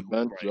Off NBA. the Who's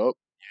bench, like, yup.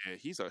 yeah,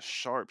 he's a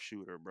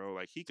sharpshooter, bro.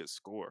 Like he could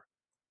score.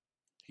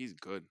 He's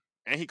good,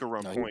 and he can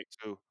run no, point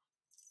too.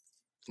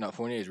 no,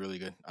 Fournier is really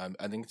good.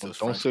 I think it's Well, those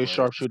don't French say players.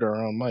 sharpshooter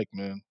around Mike,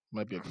 man.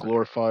 Might be a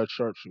glorified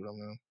sharpshooter,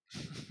 man.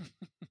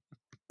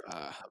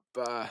 Uh,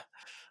 but,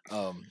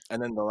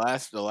 and then the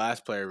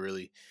last player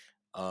really,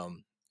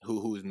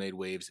 who's made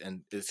waves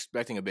and is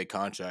expecting a big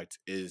contract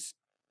is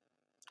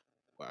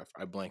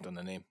I blanked on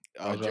the name.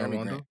 Rajon Jeremy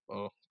Grant. Rondo.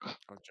 Oh,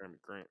 Oh, Jeremy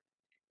Grant.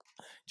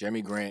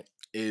 Jeremy Grant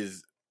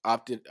is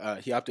opted.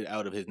 He opted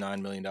out of his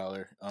 $9 million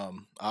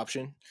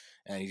option,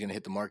 and he's gonna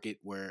hit the market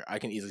where I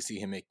can easily see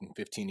him making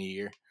 15 a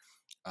year.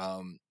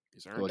 Um,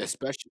 He's so earned like it.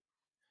 especially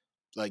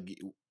like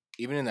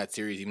even in that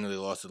series, even though they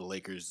lost to the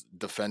Lakers,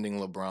 defending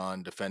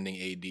LeBron, defending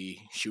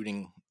AD,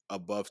 shooting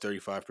above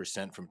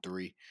 35% from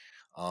three,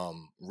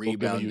 still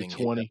giving you rebounding,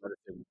 his 20.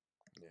 athleticism.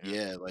 Yeah.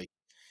 Yeah, like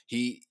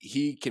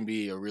he can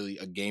be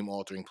a game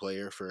altering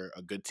player for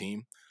a good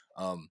team.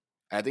 Um,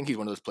 I think he's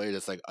one of those players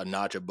that's like a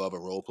notch above a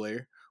role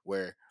player,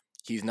 where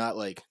he's not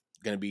like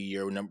gonna be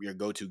your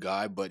go to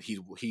guy, but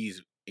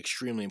he's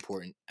extremely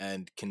important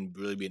and can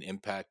really be an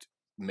impact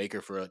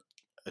maker for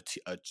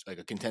like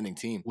a contending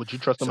team. Would you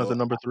trust him as a So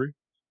number three?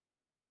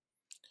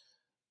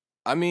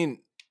 I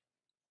mean,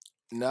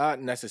 not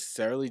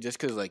necessarily, just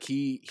because like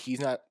he's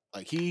not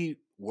like he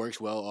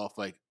works well off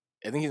like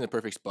I think he's in the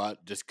perfect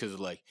spot just because of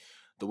like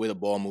the way the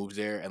ball moves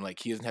there and like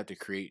he doesn't have to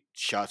create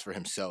shots for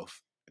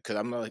himself. Because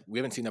I'm not like we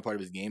haven't seen that part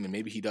of his game and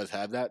maybe he does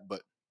have that,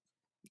 but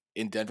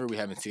in Denver we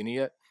haven't seen it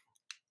yet.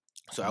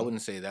 So I Mhm.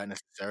 wouldn't say that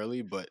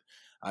necessarily, but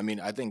I mean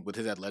I think with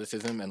his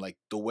athleticism and like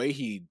the way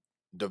he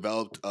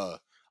developed a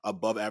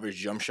above average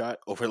jump shot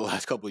over the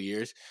last couple of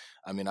years,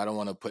 I mean I don't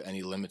want to put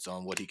any limits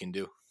on what he can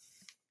do.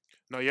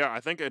 No, yeah, I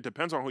think it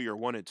depends on who your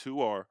 1 and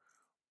 2 are,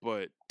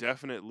 but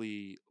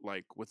definitely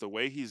like with the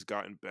way he's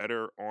gotten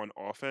better on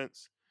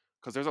offense,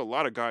 because there's a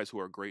lot of guys who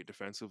are great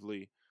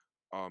defensively,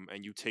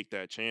 and you take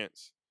that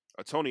chance.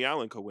 Tony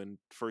Allen could win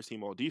first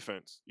team all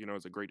defense,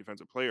 as a great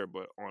defensive player,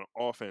 but on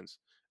offense,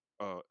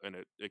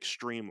 an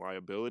extreme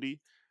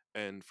liability.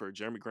 And for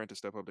Jeremy Grant to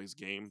step up his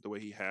game the way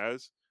he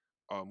has,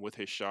 with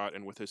his shot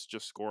and with his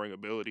just scoring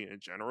ability in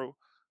general,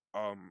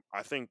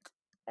 I think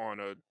on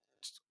a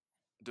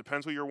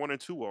depends who your 1 and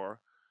 2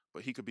 are,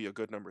 but he could be a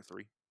good number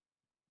 3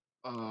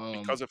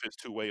 Um, because of his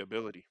two-way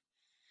ability.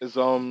 is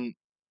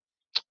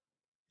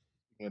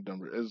yeah,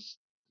 Denver is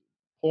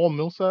Paul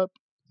Millsap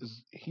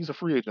is he's a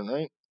free agent,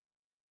 right?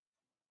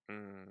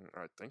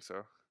 I think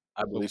so.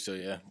 I So believe so,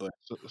 yeah. But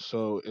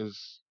so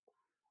is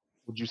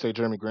would you say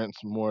Jeremy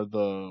Grant's more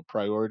the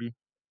priority?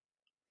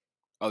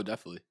 oh,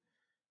 definitely.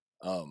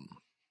 Um,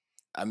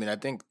 I mean, I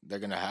think they're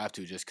gonna have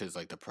to just because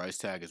like the price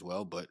tag as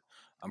well. But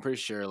I'm pretty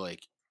sure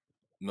like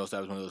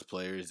Millsap is one of those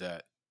players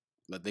that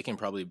they can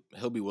probably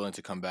he'll be willing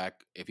to come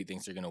back if he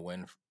thinks they're gonna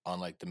win on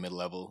like the mid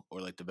level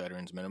or like the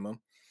veterans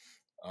minimum.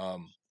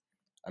 Um,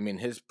 I mean,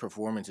 his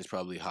performance is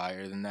probably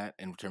higher than that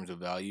in terms of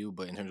value,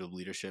 but in terms of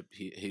leadership,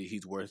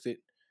 he's worth it.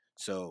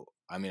 So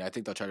I mean, I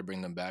think they'll try to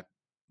bring them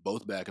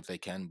both back if they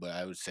can. But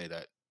I would say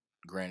that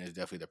Grant is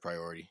definitely the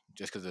priority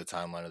just because of the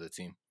timeline of the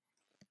team.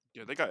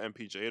 Yeah, they got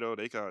MPJ though.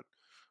 They got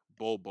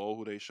Bol,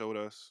 who they showed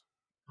us,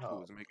 who Oh,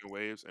 was making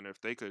waves. And if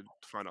they could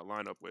find a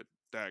lineup with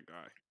that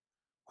guy,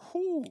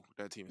 whoo,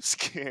 that team is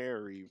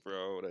scary,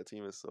 bro. That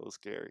team is so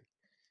scary.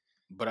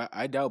 But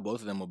I doubt both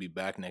of them will be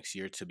back next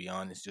year, to be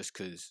honest, just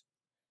because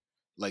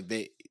like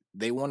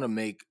they want to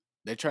make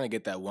they're trying to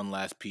get that one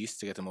last piece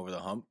to get them over the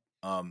hump.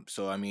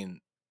 So I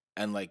mean,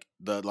 and like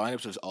the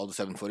lineups of all the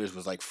 7 footers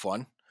was like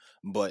fun,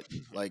 but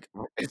like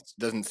it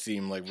doesn't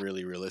seem like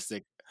really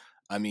realistic.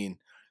 I mean,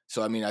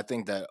 so I mean, I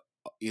think that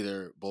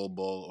either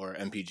Bol or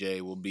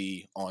MPJ will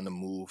be on the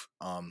move.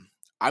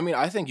 I mean,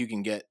 I think you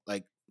can get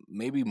like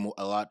maybe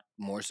a lot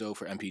more so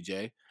for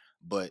MPJ,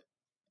 but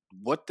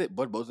what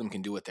both of them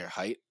can do at their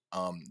height,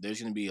 there's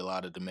going to be a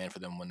lot of demand for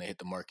them when they hit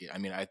the market. I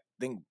mean, I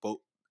think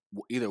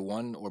either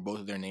one or both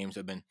of their names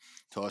have been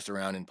tossed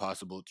around in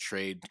possible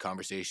trade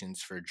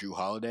conversations for Drew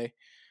Holiday,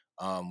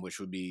 which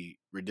would be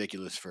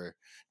ridiculous for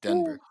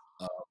Denver.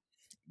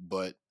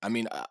 But I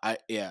mean, I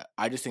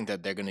just think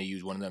that they're going to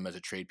use one of them as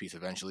a trade piece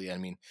eventually. I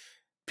mean,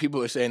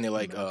 people are saying they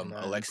like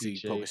Alexei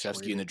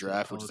Pokusevsky in the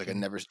draft, which is like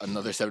another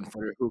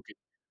 7-footer who could.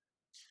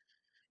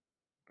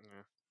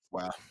 Yeah.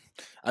 Wow.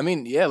 I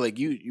mean, yeah, like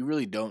you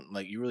really don't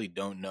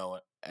know,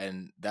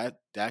 and that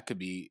could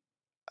be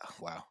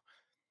wow.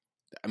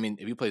 I mean,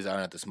 if he plays out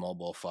at the small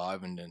ball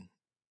 5 and then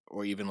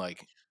or even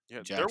like Yeah,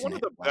 they're Jackson one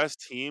of the wow.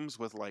 best teams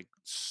with like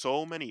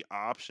so many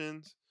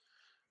options,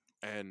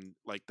 and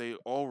like they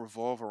all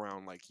revolve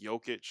around like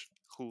Jokic,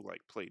 who like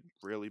played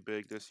really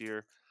big this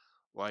year.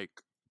 Like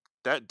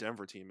that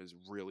Denver team is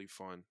really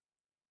fun.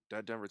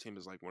 That Denver team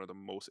is like one of the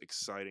most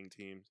exciting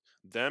teams.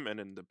 Them and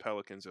then the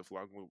Pelicans if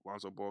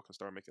Lonzo Ball can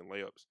start making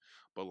layups.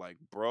 But like,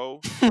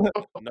 bro,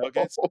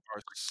 Nuggets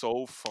are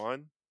so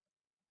fun.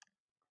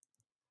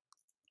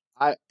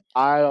 I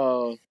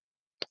listen,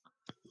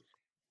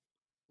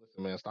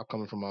 man. Stop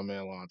coming from my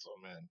man Lonzo,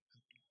 man.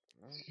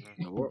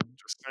 We're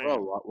Just saying.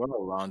 we're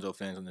all Lonzo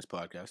fans on this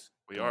podcast.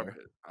 We Don't are, worry.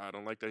 but I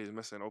don't like that he's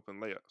missing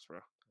open layups, bro.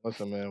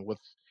 Listen, man. With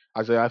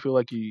Isaiah, I feel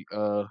like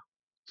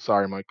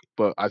sorry, Mike,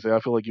 but Isaiah, I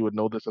feel like you would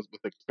know this as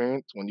with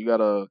experience. When you got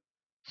a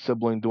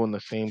sibling doing the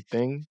same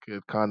thing,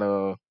 it kind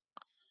of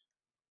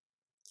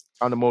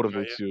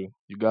motivates you.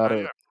 You Yeah,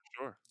 gotta for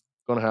sure.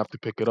 gonna have to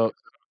pick it up,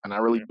 and I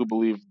really Yeah. do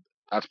believe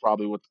that's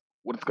probably what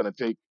it's gonna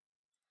take.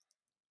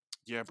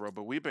 Yeah, bro,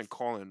 but we've been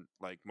calling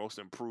like most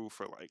improved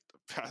for like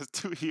the past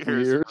 2 2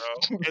 years, years.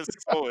 bro.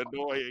 It's so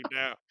annoying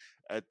now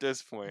at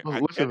this point. But I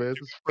listen, get man, it,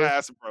 you can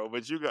pass, bro,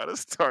 but you gotta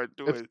start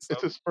doing it's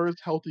something. his first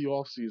healthy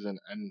off season,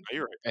 and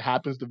You're right. it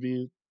happens to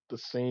be the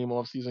same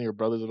off season your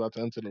brother's about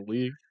to enter the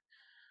league.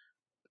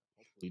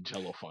 Hopefully,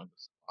 Jello finds a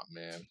spot,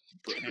 man.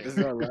 But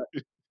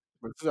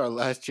this is our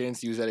last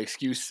chance to use that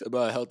excuse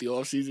about a healthy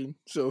off season.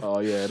 So Oh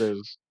yeah, it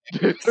is.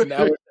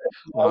 now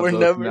we're Lonzo,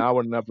 never. now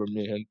or never,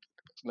 man.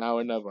 It's now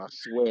or never. I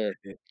swear.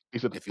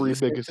 These are the If you're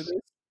listening to this,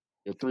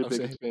 your 3 I'm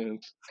saying, biggest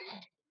fans.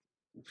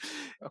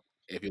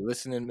 if you're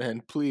listening,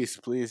 man, please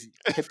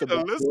hit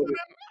the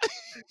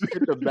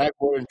Listen,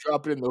 backboard and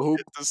drop it in the hoop.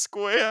 hit the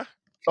square.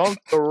 Dunk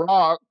the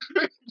rock.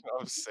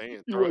 I'm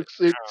saying, You throw look it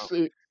sick, down.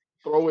 sick.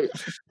 Throw it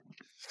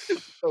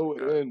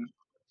God. in.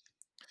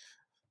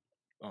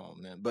 Oh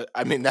man, but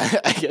I mean,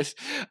 I guess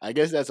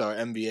that's our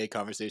NBA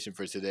conversation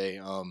for today.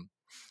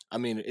 I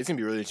mean, it's gonna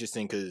be really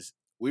interesting because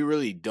we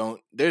really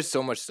don't. There's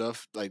so much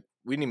stuff like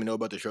we didn't even know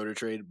about the Schroeder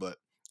trade, but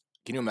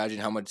can you imagine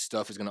how much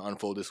stuff is gonna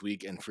unfold this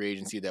week in free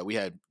agency that we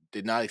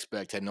did not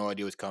expect, had no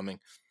idea was coming,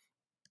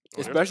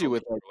 especially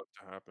with like,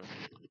 to happen.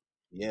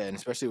 yeah, and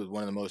especially with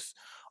one of the most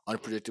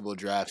unpredictable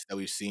drafts that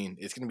we've seen.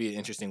 It's gonna be an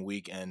interesting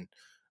week, and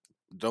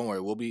don't worry,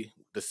 we'll be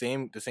the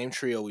same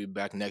trio. We'll be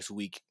back next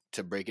week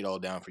to break it all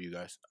down for you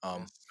guys.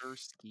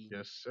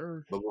 Yes,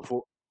 sir. But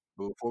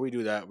before we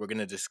do that, we're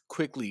gonna just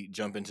quickly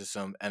jump into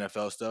some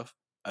NFL stuff.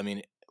 I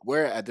mean,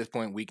 we're at this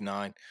point week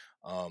 9.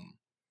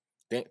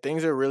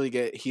 Things are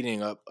really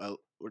heating up.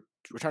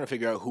 We're trying to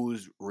figure out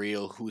who's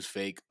real, who's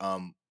fake.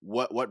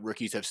 What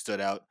rookies have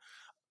stood out,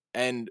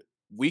 and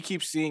we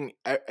keep seeing.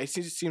 It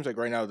seems like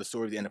right now the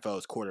story of the NFL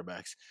is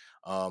quarterbacks.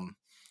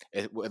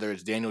 Whether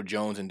it's Daniel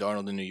Jones and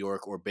Darnold in New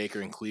York or Baker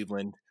in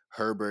Cleveland,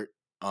 Herbert,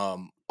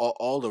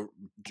 all the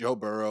Joe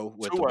Burrow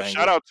with the Bengals.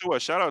 Shout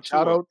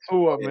out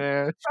Tua,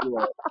 man.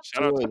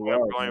 Shout out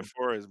to Brian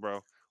Flores, bro.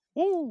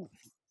 Woo!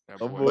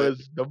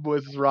 The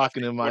boys is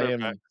rocking in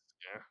Miami. Yeah.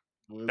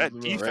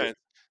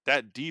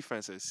 That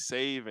defense is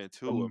saving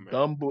Tua,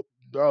 man.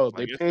 Bro,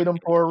 they paid him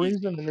for a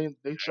reason, and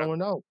they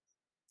showing out.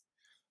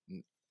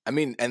 I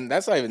mean, and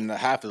that's not even the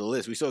half of the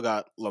list. We still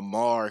got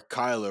Lamar,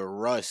 Kyler,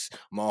 Russ,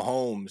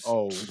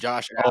 Mahomes,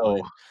 Josh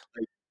Allen.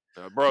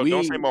 Bro,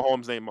 don't say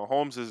Mahomes' name.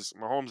 Mahomes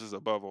is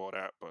above all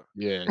that, but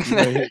yeah,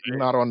 he's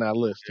not on that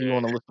list. He's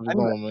on the list of his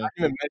own, man. I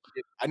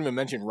didn't even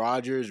mention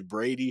Rodgers,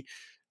 Brady,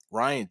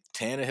 Ryan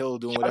Tannehill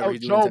doing Shout whatever out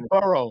he's doing.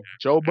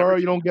 Joe Burrow,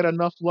 you don't get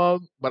enough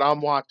love, but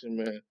I'm watching,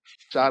 man.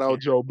 Shout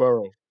out Joe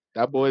Burrow.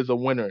 That boy is a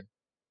winner.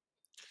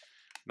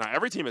 Now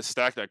every team is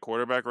stacked at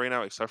quarterback right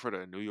now, except for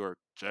the New York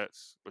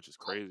Jets, which is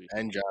crazy.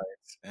 And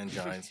Giants.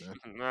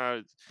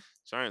 Nah,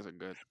 Giants are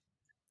good.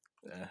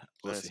 Yeah,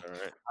 we'll see. All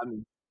right. I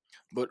mean,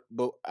 but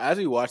as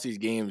we watch these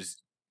games,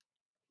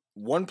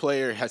 one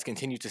player has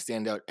continued to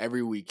stand out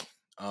every week.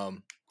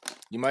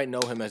 You might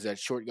know him as that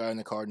short guy in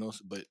the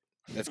Cardinals, but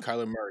that's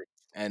Kyler Murray,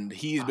 and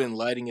he's been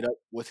lighting it up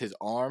with his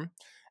arm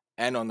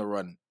and on the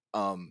run.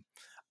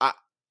 I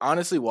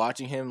honestly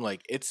watching him,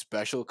 like, it's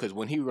special because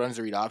when he runs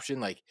the read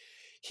option, like,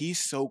 he's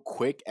so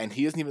quick, and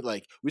he doesn't even,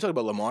 like, we talk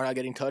about Lamar not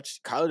getting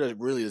touched. Kyler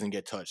really doesn't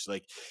get touched.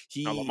 Like,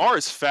 now, Lamar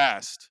is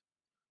fast,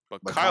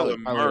 but Kyler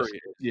Murray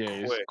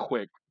is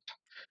quick.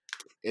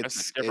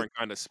 That's a different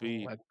kind of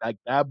speed. Like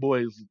that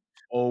boy is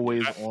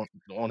always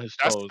on his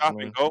toes.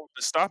 The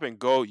stop and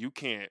go. You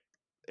can't.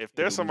 If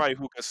there's somebody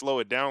who can slow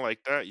it down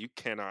like that, you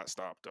cannot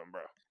stop them,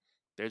 bro.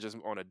 They're just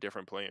on a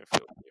different playing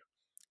field.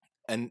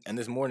 And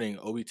this morning,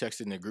 Obi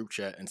texted in the group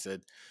chat and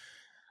said,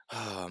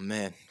 "Oh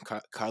man,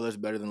 Kyler's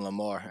better than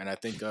Lamar," and I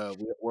think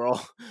we're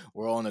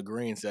all in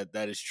agreement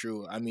that is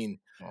true. I mean,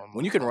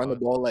 when you can run the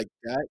ball like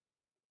that,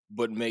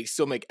 but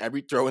still make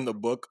every throw in the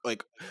book,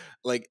 like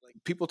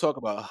people talk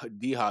about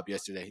D-Hop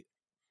yesterday.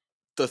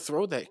 The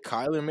throw that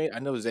Kyler made, I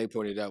know Zay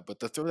pointed it out, but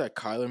the throw that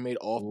Kyler made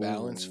off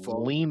balance,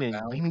 leaning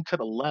to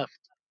the left.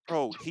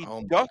 Bro, he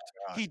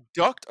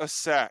ducked a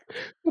sack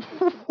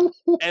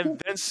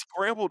and then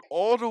scrambled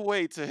all the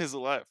way to his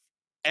left.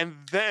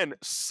 And then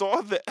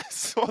saw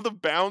the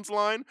bounds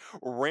line,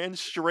 ran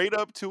straight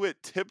up to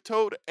it,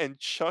 tiptoed, and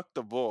chucked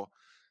the ball.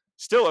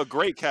 Still a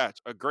great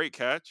catch.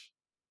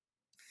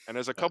 And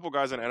there's a couple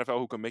guys in the NFL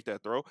who can make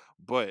that throw,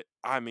 but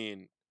I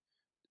mean,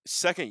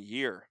 second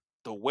year,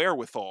 the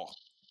wherewithal,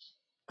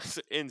 it's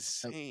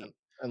insane.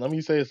 And let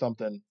me say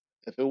something.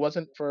 If it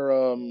wasn't for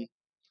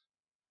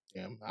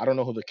I don't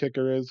know who the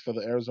kicker is for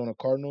the Arizona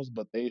Cardinals,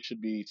 but they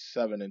should be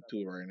 7-2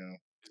 right now.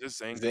 Is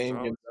this Zane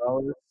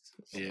Gonzalez?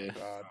 Yeah.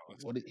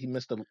 God, he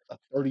missed a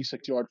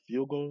 36-yard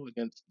field goal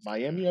against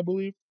Miami, I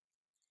believe.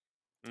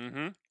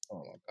 Mm-hmm.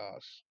 Oh my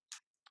gosh.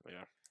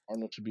 Yeah.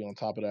 Arnold should be on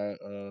top of that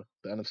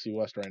the NFC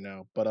West right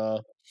now.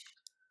 But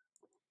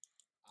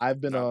I've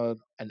been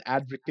an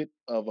advocate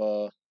of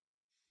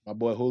my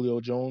boy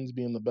Julio Jones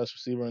being the best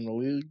receiver in the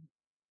league,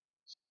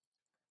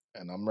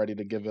 and I'm ready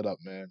to give it up,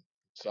 man.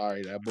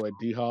 Sorry, that boy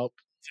D-Hop,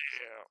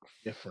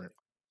 different.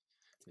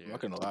 Yeah. I'm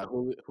not gonna lie,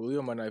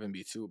 Julio might not even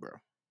be 2, bro.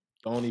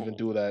 Don't even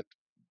do that.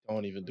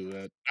 Don't even do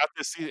that. Not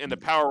this season in the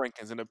power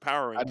rankings.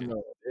 I don't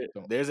know.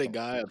 There's a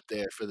guy up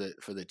there for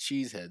the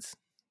cheeseheads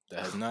that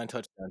has 9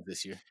 touchdowns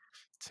this year.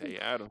 Tay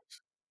Adams.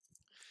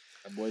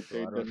 That boy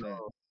Tay different.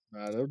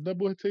 That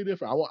boy Tay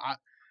different.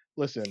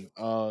 Listen.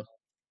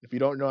 If you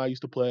don't know, I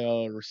used to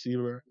play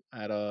receiver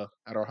at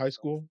our high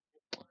school,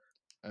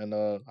 and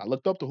I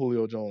looked up to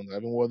Julio Jones. I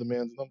even wore the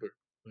man's number.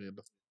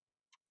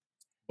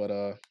 But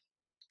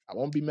I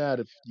won't be mad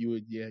if you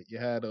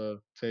had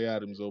Tay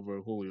Adams over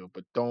Julio,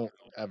 but don't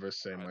ever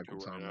say Michael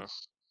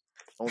Thomas.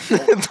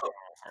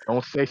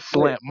 Don't say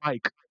Slant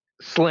Mike.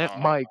 Slant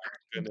Mike.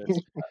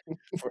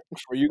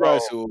 For you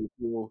guys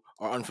who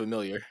are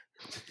unfamiliar,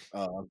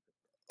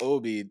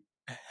 Obi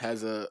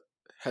has a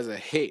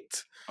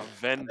hate, a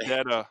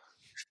vendetta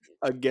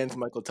against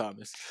Michael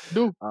Thomas.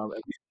 Dude.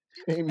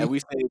 And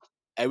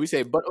we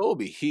say, but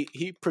Obi,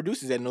 he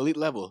produces at an elite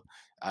level.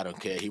 I don't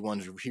care. He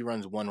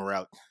runs one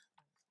route.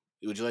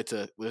 Would you like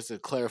to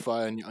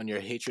clarify on your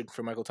hatred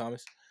for Michael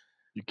Thomas?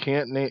 You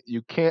can't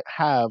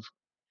have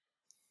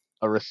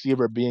a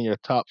receiver be in your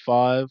top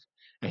 5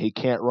 and he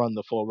can't run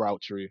the full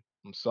route tree.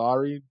 I'm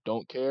sorry,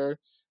 don't care.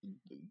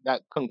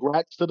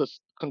 Congrats to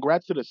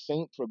the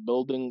Saints for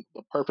building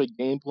the perfect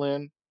game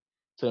plan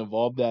to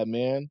involve that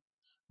man.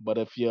 But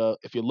if you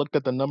looked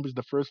at the numbers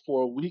the first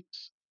 4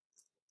 weeks,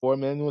 before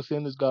Emmanuel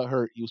Sanders got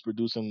hurt, he was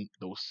producing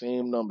those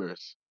same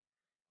numbers.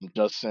 I'm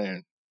just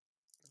saying.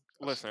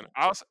 Listen,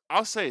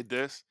 I'll say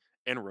this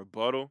in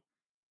rebuttal.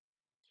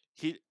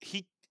 He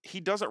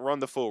doesn't run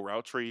the full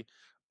route tree.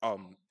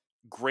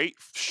 Great,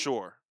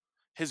 sure.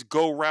 His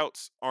go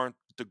routes aren't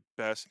the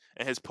best,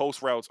 and his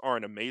post routes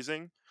aren't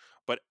amazing.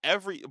 But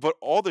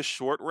all the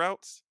short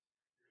routes.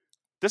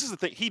 This is the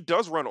thing. He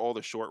does run all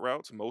the short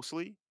routes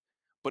mostly,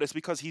 but it's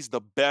because he's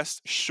the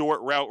best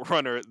short route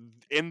runner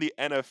in the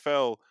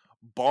NFL,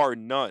 bar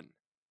none.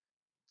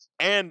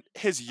 And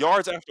his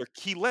yards after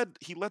he led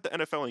the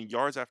NFL in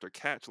yards after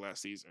catch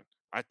last season,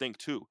 I think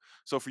too.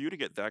 So for you to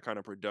get that kind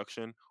of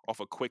production off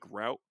a quick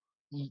route,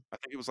 I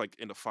think it was like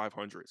in the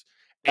 500s,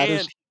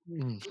 and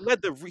he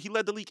led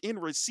the league in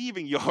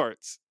receiving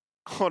yards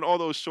on all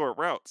those short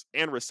routes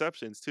and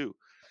receptions too.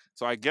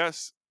 So I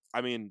guess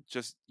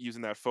just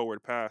using that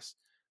forward pass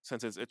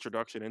since its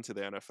introduction into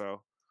the NFL.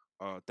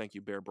 Thank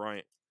you, Bear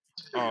Bryant.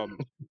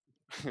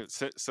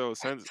 So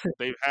since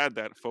they've had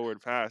that forward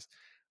pass.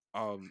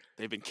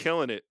 They've been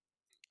killing it.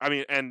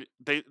 And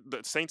the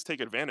Saints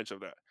take advantage of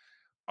that.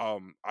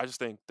 I just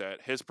think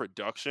that his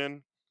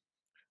production.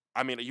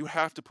 You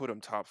have to put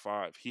him top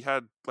 5. He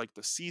had like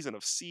the season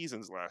of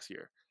seasons last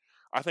year.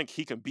 I think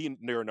he can be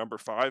near number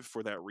 5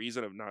 for that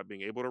reason of not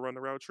being able to run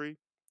the route tree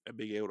and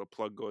being able to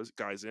plug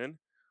guys in.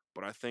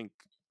 But I think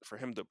for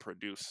him to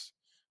produce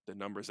the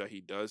numbers that he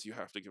does, you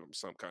have to give him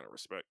some kind of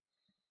respect.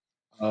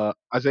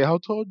 Isaiah, how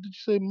tall did you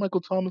say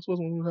Michael Thomas was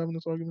when we were having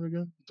this argument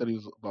again? You said he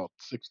was about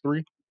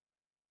 6'3"?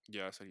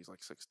 Yeah, I said he's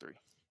like 6'3".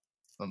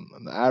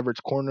 And the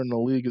average corner in the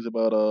league is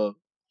about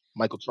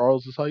Michael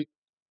Charles' height.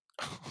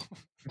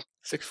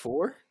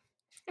 6'4"?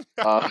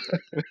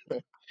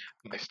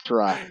 Nice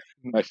try.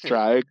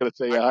 I ain't gonna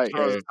say your height.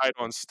 Height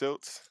on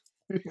stilts.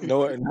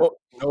 No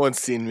one's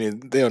seen me.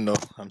 They don't know.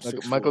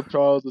 Michael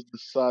Charles is the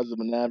size of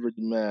an average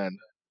man,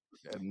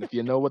 and if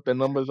you know what the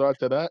numbers are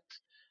to that,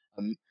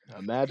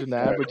 imagine the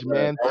average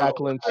man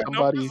tackling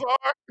somebody.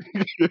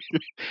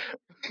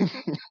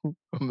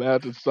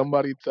 Imagine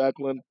somebody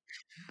tackling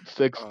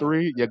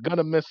 6'3". You're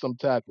gonna miss some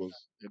tackles.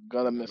 You're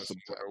gonna miss some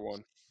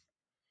tackles.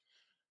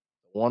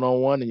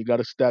 1-on-1 and you got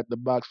to stack the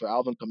box for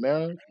Alvin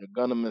Kamara, you're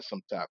gonna miss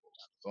some tackles.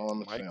 That's all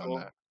I'm gonna say on Michael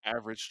that.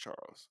 Average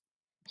Charles.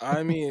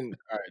 I mean,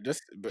 all right,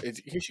 but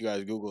you should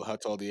guys Google how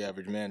tall the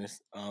average man is.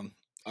 I'm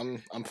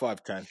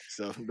 5'10",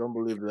 so don't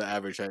believe the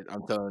average height.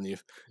 I'm telling you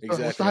What's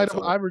the exactly how height of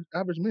an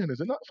tall. average man? Is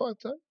it not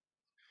 5'10"?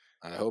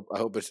 I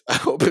hope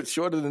it's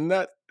shorter than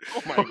that.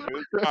 Oh my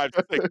god,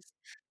 5'6",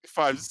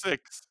 5'6".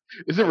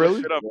 Is I it looked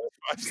really? it up.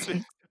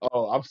 5'6".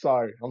 Oh, I'm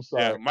sorry. I'm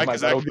Yeah, sorry, Mike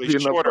is Mike. I don't give actually you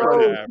enough shorter than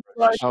credit. the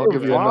Bro, average. I don't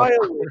give you enough.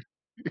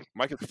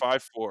 Mike is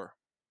 5'4".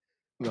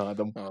 No,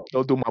 Oh,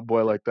 don't do my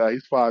boy like that.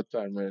 He's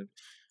 5'10", man.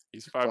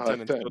 He's 5'10"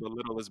 and 5'10". still the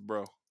littlest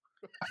bro.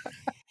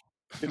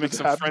 He Make just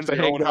some happens friends to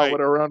your hang own out height.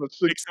 with around a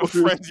Make some 6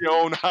 footers. friends your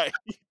own height.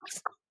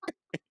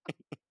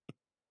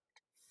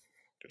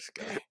 this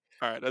guy.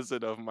 All right, that's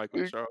enough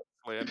Michael Charles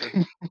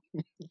slander.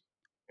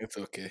 It's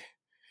okay.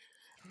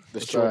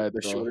 It's all right, The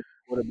though. shortest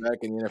quarterback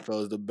in the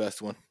NFL is the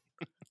best one.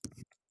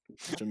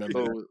 Just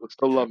remember that. We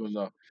still love him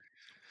though.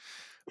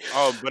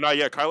 But not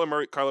yet. Kyler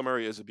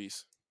Murray is a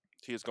beast.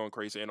 He is going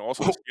crazy, and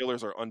also the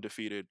Steelers are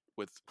undefeated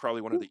with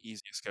probably one of the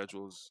easiest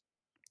schedules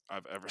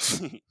I've ever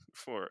seen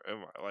in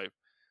my life.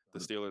 The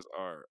Steelers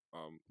are.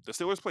 The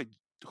Steelers play.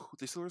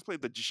 The Steelers play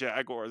the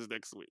Jaguars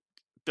next week.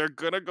 They're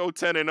gonna go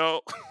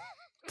 10-0.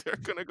 They're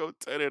gonna go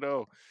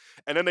 10-0,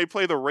 and then they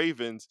play the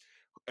Ravens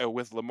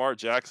with Lamar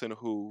Jackson,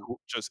 who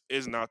just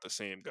is not the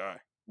same guy.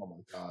 Oh my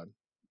god.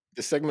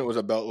 This segment was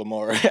about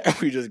Lamar.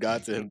 We just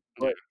got to him,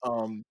 but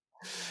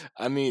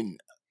I mean,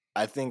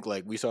 I think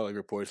like we saw like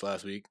reports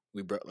last week.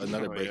 We brought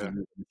another breaking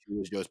news from the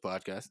Shoeless Joe's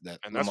podcast that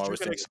And that's what Lamar you was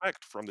can saying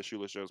expect from the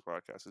Shoeless Joe's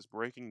podcast is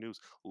breaking news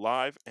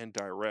live and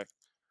direct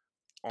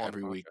on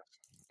every the week.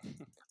 podcast.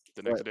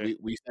 The next day.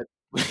 We said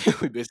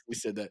we basically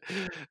said that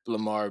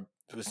Lamar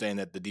was saying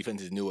that the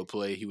defenses knew what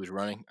play he was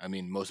running. I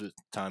mean, most of the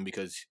time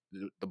because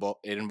the ball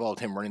it involved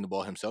him running the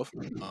ball himself.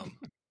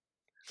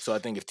 So I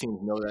think if teams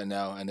know that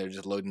now and they're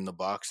just loading the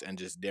box and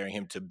just daring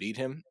him to beat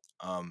him,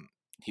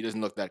 he doesn't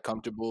look that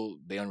comfortable.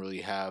 They don't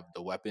really have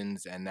the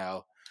weapons, and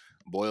now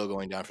Boyle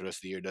going down for the rest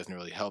of the year doesn't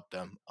really help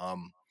them.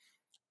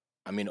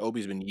 I mean,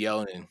 Obi's been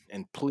yelling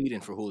and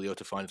pleading for Julio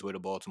to find his way to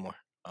Baltimore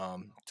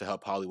to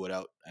help Hollywood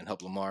out and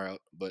help Lamar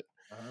out. But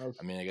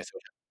I mean, I guess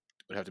it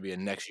would have to be a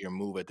next year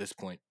move at this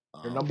point.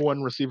 Your number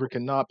one receiver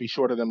cannot be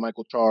shorter than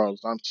Michael Charles.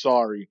 I'm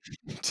sorry.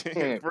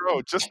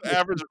 Bro, just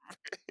average.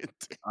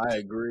 I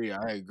agree.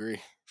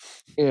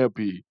 Can't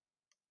be.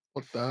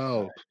 What the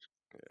hell?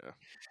 Yeah.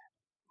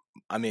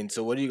 I mean,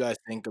 so what do you guys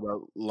think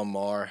about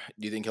Lamar?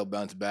 Do you think he'll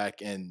bounce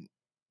back? And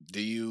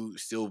do you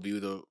still view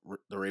the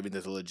Ravens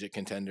as a legit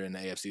contender in the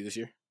AFC this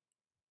year?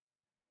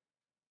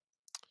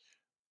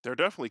 They're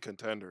definitely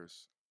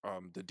contenders.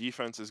 The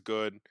defense is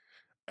good,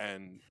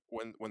 and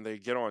when they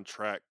get on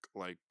track,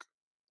 like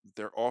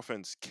their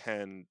offense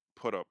can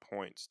put up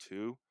points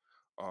too.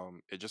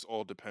 It just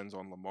all depends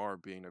on Lamar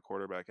being a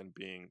quarterback and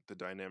being the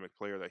dynamic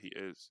player that he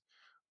is.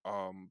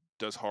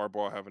 Does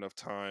Harbaugh have enough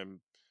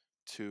time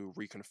to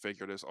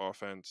reconfigure this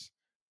offense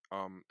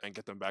and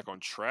get them back on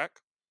track?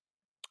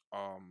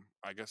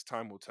 I guess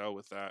time will tell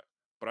with that.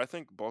 But I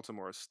think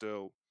Baltimore is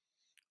still.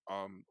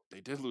 They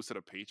did lose to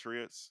the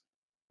Patriots,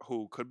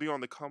 who could be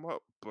on the come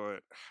up, but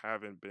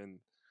haven't been,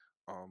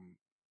 um,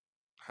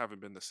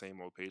 haven't been the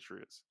same old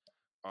Patriots.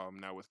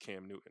 Now with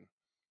Cam Newton,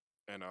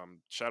 and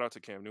shout out to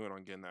Cam Newton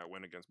on getting that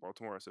win against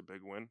Baltimore. It's a big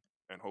win,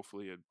 and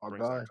hopefully it Our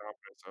brings that guy.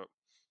 confidence up.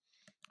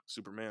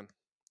 Superman.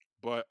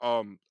 But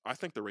I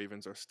think the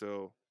Ravens are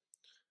still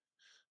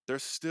they're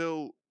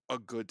still a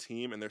good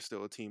team, and they're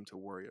still a team to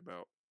worry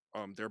about.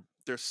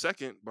 They're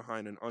second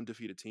behind an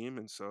undefeated team,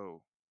 and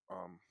so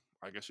um,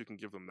 I guess you can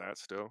give them that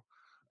still.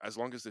 As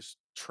long as this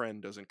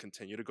trend doesn't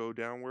continue to go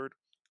downward,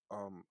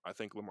 I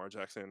think Lamar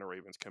Jackson and the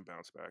Ravens can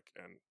bounce back.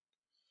 And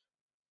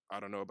I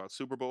don't know about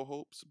Super Bowl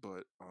hopes,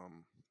 but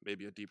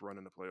maybe a deep run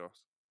in the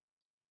playoffs.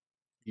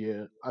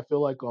 Yeah, I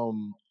feel like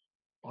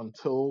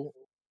until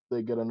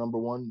they get a number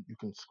one, you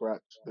can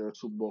scratch their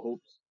Super Bowl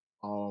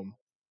hopes.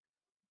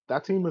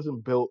 That team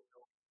isn't built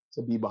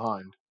to be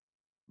behind.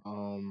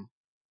 Um,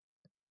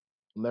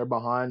 when they're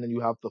behind, and you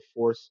have to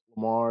force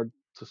Lamar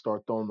to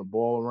start throwing the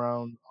ball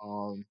around.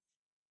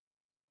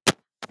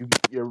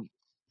 You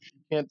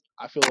can't.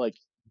 I feel like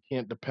you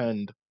can't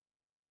depend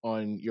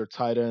on your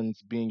tight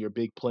ends being your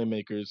big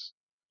playmakers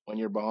when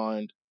you're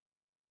behind.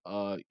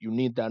 You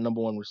need that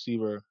number one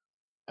receiver,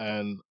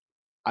 and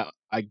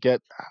I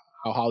get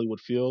how Hollywood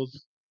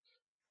feels.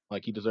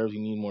 Like he deserves. He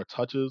need more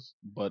touches,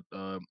 but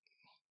you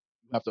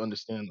have to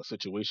understand the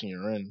situation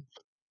you're in.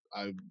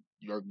 I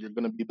you're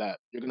gonna be that.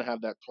 You're gonna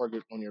have that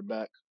target on your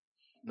back,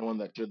 knowing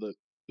that you're the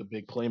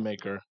big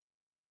playmaker.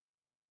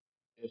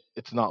 If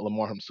it's not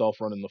Lamar himself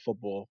running the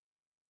football,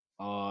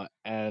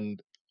 and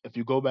if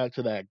you go back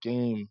to that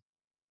game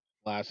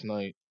last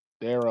night,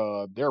 their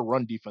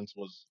run defense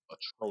was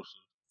atrocious.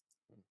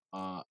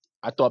 I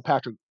thought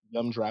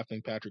them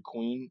drafting Patrick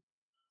Queen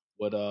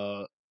would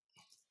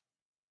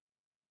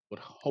would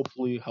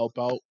hopefully help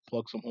out,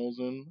 plug some holes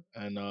in,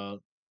 and I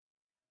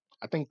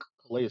think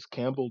Calais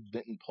Campbell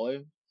didn't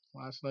play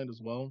last night as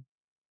well,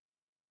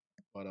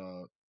 but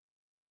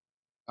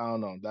I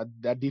don't know.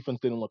 That defense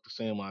didn't look the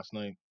same last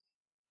night.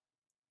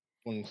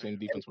 Wasn't the same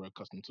defense we're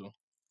accustomed to.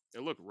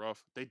 It looked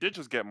rough. They did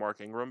just get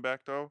Mark Ingram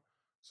back though,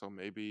 so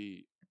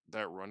maybe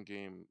that run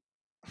game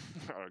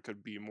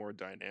could be more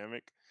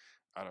dynamic.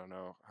 I don't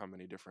know how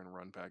many different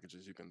run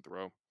packages you can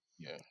throw.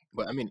 Yeah,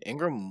 But I mean,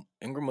 Ingram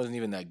wasn't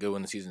even that good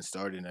when the season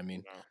started. I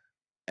mean,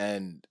 No.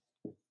 and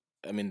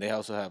I mean, they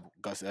also have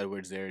Gus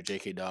Edwards there,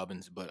 J.K.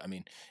 Dobbins, but I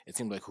mean, it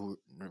seems like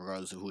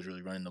regardless of who's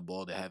really running the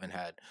ball, they haven't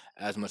had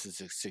as much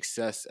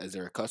success as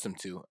they're accustomed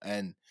to.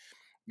 And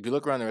if you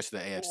look around the rest of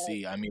the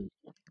AFC, I mean,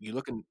 you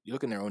look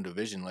in their own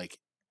division, like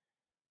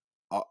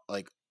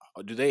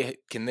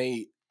can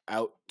they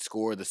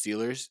outscore the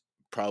Steelers?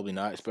 Probably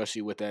not,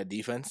 especially with that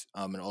defense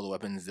and all the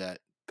weapons that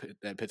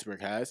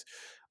Pittsburgh has.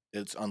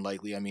 It's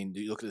unlikely. I mean,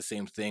 you look at the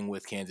same thing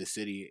with Kansas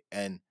City,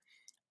 and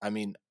I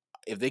mean,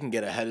 if they can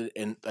get ahead,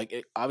 and like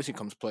it obviously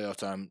comes playoff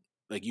time,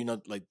 like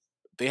like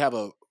they have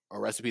a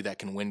recipe that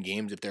can win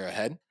games if they're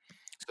ahead.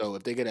 So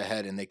if they get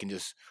ahead and they can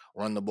just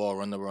run the ball,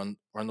 run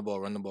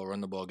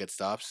the ball, get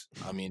stops,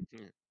 I mean,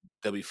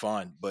 they'll be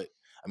fine. But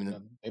I mean,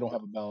 they don't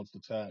have a balanced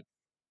attack,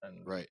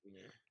 and right?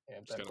 Yeah,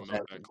 Just that gotta goes milk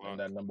hard that to clock. win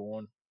that number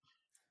one.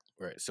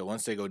 Right. So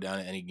once they go down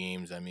to any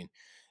games, I mean,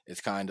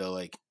 it's kind of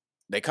like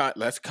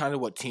that's kind of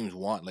what teams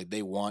want. Like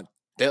they'll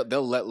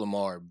let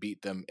Lamar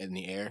beat them in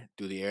the air,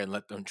 through the air, and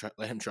let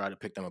him try to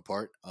pick them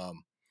apart.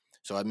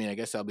 So I mean, I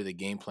guess that'll be the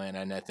game plan,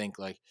 and I think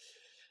like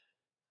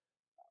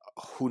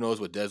who knows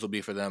what Dez will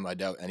be for them. I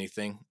doubt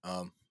anything.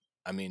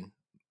 I mean,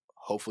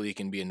 hopefully it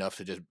can be enough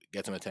to just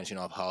get some attention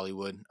off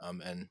Hollywood,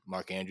 and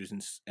Mark Andrews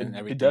and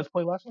everything. Did Dez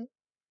play last night?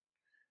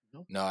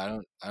 No,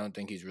 I don't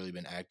think he's really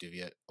been active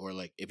yet, or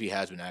like if he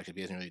has been active,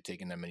 he hasn't really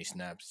taken that many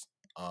snaps.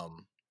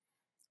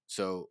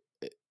 So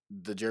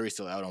the jury's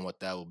still out on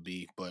what that will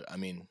be, but I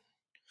mean,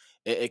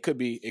 it could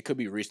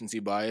be recency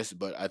bias,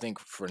 but I think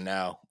for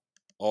now,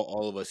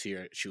 all of us here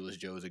at Shoeless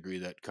Joe's agree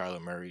that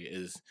Kyler Murray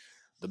is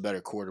the better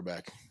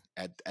quarterback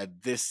at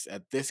this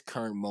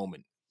current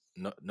moment.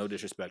 No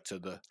disrespect to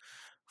the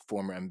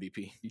former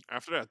MVP.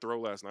 After that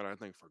throw last night, I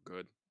think for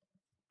good.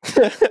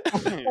 Like,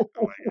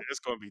 it's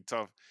gonna be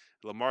tough.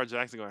 Lamar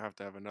Jackson gonna have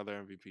to have another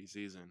MVP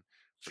season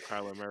for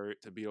Kyler Murray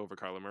to be over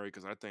Kyler Murray,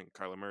 because I think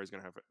Kyler Murray is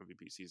gonna have an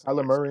MVP season.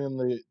 Kyler Murray in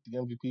the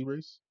MVP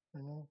race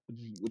right now?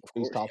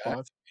 He's top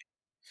five.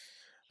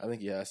 I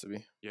think he has to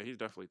be. Yeah, he's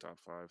definitely top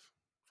 5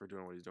 for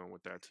doing what he's doing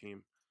with that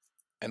team.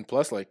 And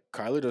plus, like,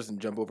 Kyler doesn't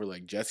jump over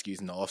like jet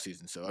skis in the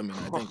offseason. So I mean,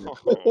 I think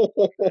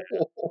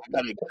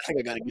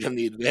I gotta give him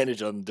the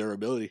advantage on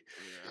durability.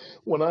 Yeah.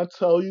 When I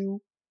tell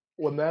you,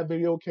 when that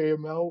video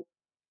came out,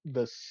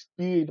 the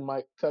speed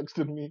Mike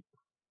texted me.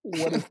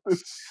 What is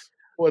this?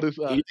 What is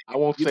I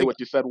won't say what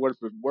you said word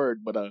for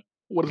word, but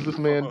what is this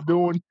man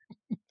doing?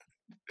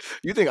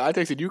 You think I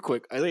texted you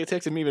quick? I think it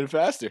texted me even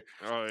faster.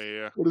 Oh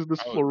yeah. What is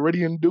this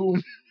Floridian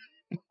doing?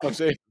 I'm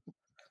saying.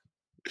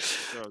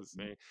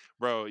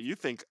 Bro, you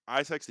think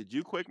I texted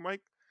you quick,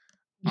 Mike?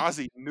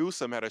 Ozzie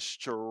Newsome had a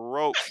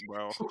stroke,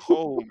 bro.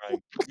 Oh my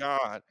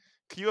god.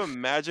 Can you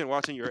imagine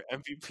watching your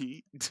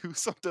MVP do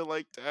something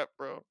like that,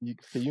 bro?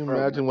 Can you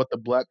imagine what the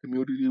black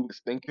community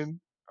was thinking?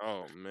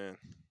 Oh man.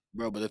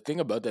 Bro, but the thing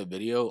about that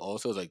video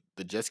also is like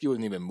the jet ski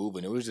wasn't even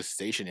moving. It was just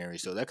stationary.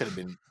 So that could have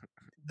been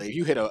like if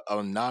you hit a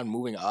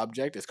non-moving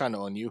object, it's kind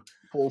of on you.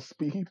 Full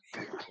speed.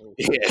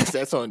 Yeah,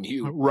 that's on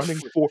you. Running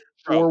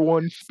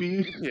 4.1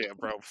 speed. Yeah,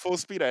 bro. Full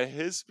speed at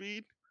his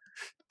speed.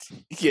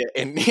 Yeah,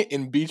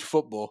 in beach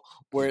football,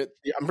 where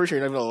I'm pretty sure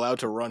you're not even allowed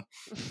to run.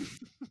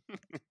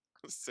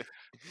 This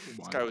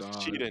guy was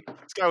cheating.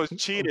 This guy was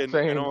cheating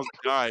and almost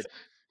died.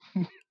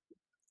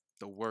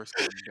 The worst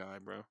kind of guy,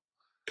 bro.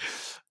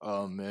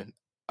 Oh man.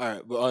 All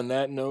right, but on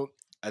that note,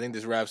 I think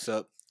this wraps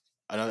up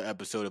another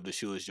episode of the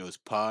Shoeless Joe's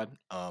pod.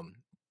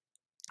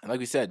 And like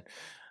we said,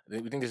 we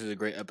think this is a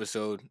great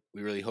episode.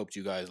 We really hoped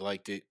you guys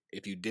liked it.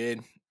 If you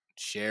did,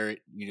 share it.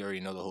 You already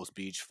know the whole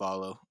speech.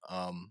 Follow.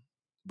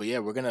 But yeah,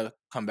 we're gonna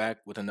come back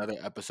with another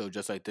episode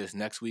just like this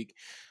next week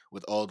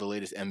with all the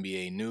latest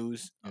NBA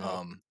news. Yeah. There's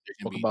gonna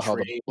Talk be about how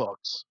trade. the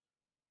Bucks.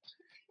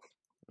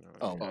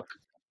 Oh, fuck.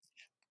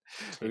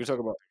 We're gonna talk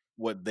about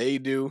what they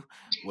do,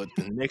 what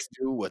the Knicks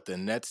do, what the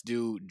Nets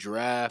do,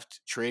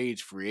 draft,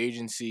 trades, free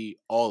agency,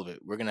 all of it.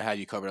 We're gonna have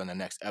you covered on the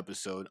next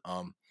episode.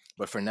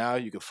 But for now,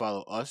 you can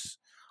follow us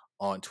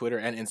on Twitter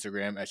and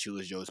Instagram at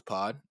Shoeless Joe's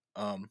Pod.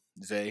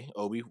 Zay,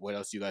 Obi, what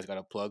else you guys got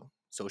to plug?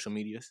 Social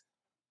medias?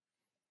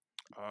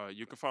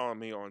 You can follow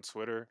me on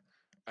Twitter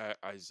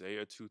at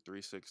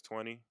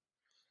Isaiah23620.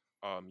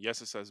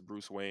 Yes, it says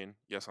Bruce Wayne.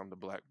 Yes, I'm the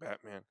Black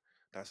Batman.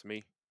 That's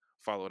me.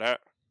 Follow that.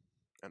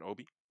 And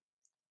Obi?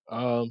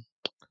 You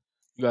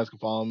guys can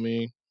follow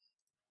me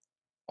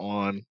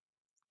on.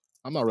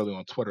 I'm not really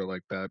on Twitter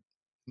like that.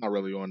 I'm not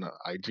really on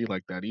IG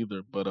like that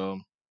either. But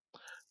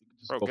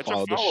bro, get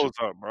your follows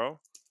up, bro.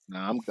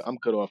 Nah, I'm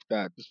good off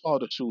that. Just follow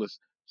the Shoeless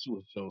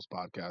Joe's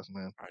podcast,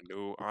 man. I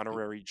knew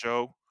Honorary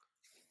Joe,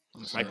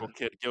 Michael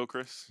Kidd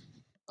Gilchrist.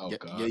 Oh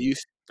God. Yeah, you.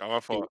 Oh, I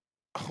thought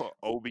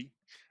Obi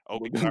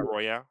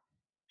Royale.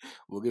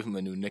 We'll give him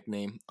a new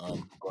nickname.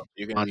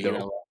 You're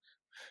gonna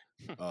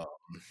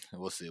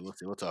We'll see.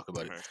 We'll talk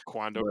about it.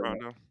 Quando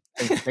Rondo.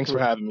 Thanks for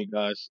having me,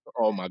 guys.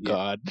 Oh my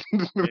God.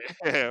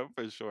 Yeah,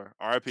 for sure.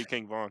 R.I.P.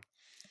 King Von.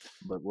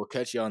 But we'll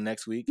catch y'all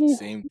next week.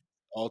 Same,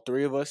 all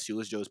three of us.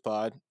 Shoeless Joe's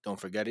Pod. Don't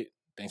forget it.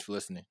 Thanks for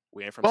listening.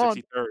 We ain't from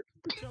 63rd.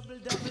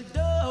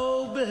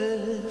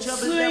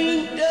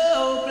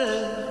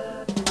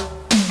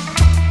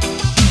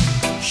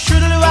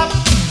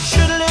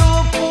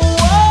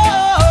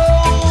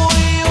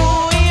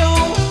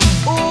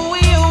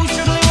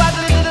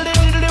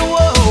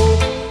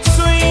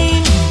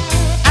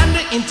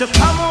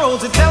 Intercom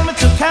Rosie tell me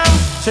to come.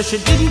 So she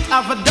didn't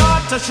have a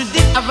daughter, she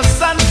did have a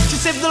son. She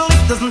said the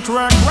lift doesn't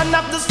work, run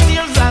up the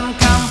stairs and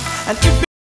come. And if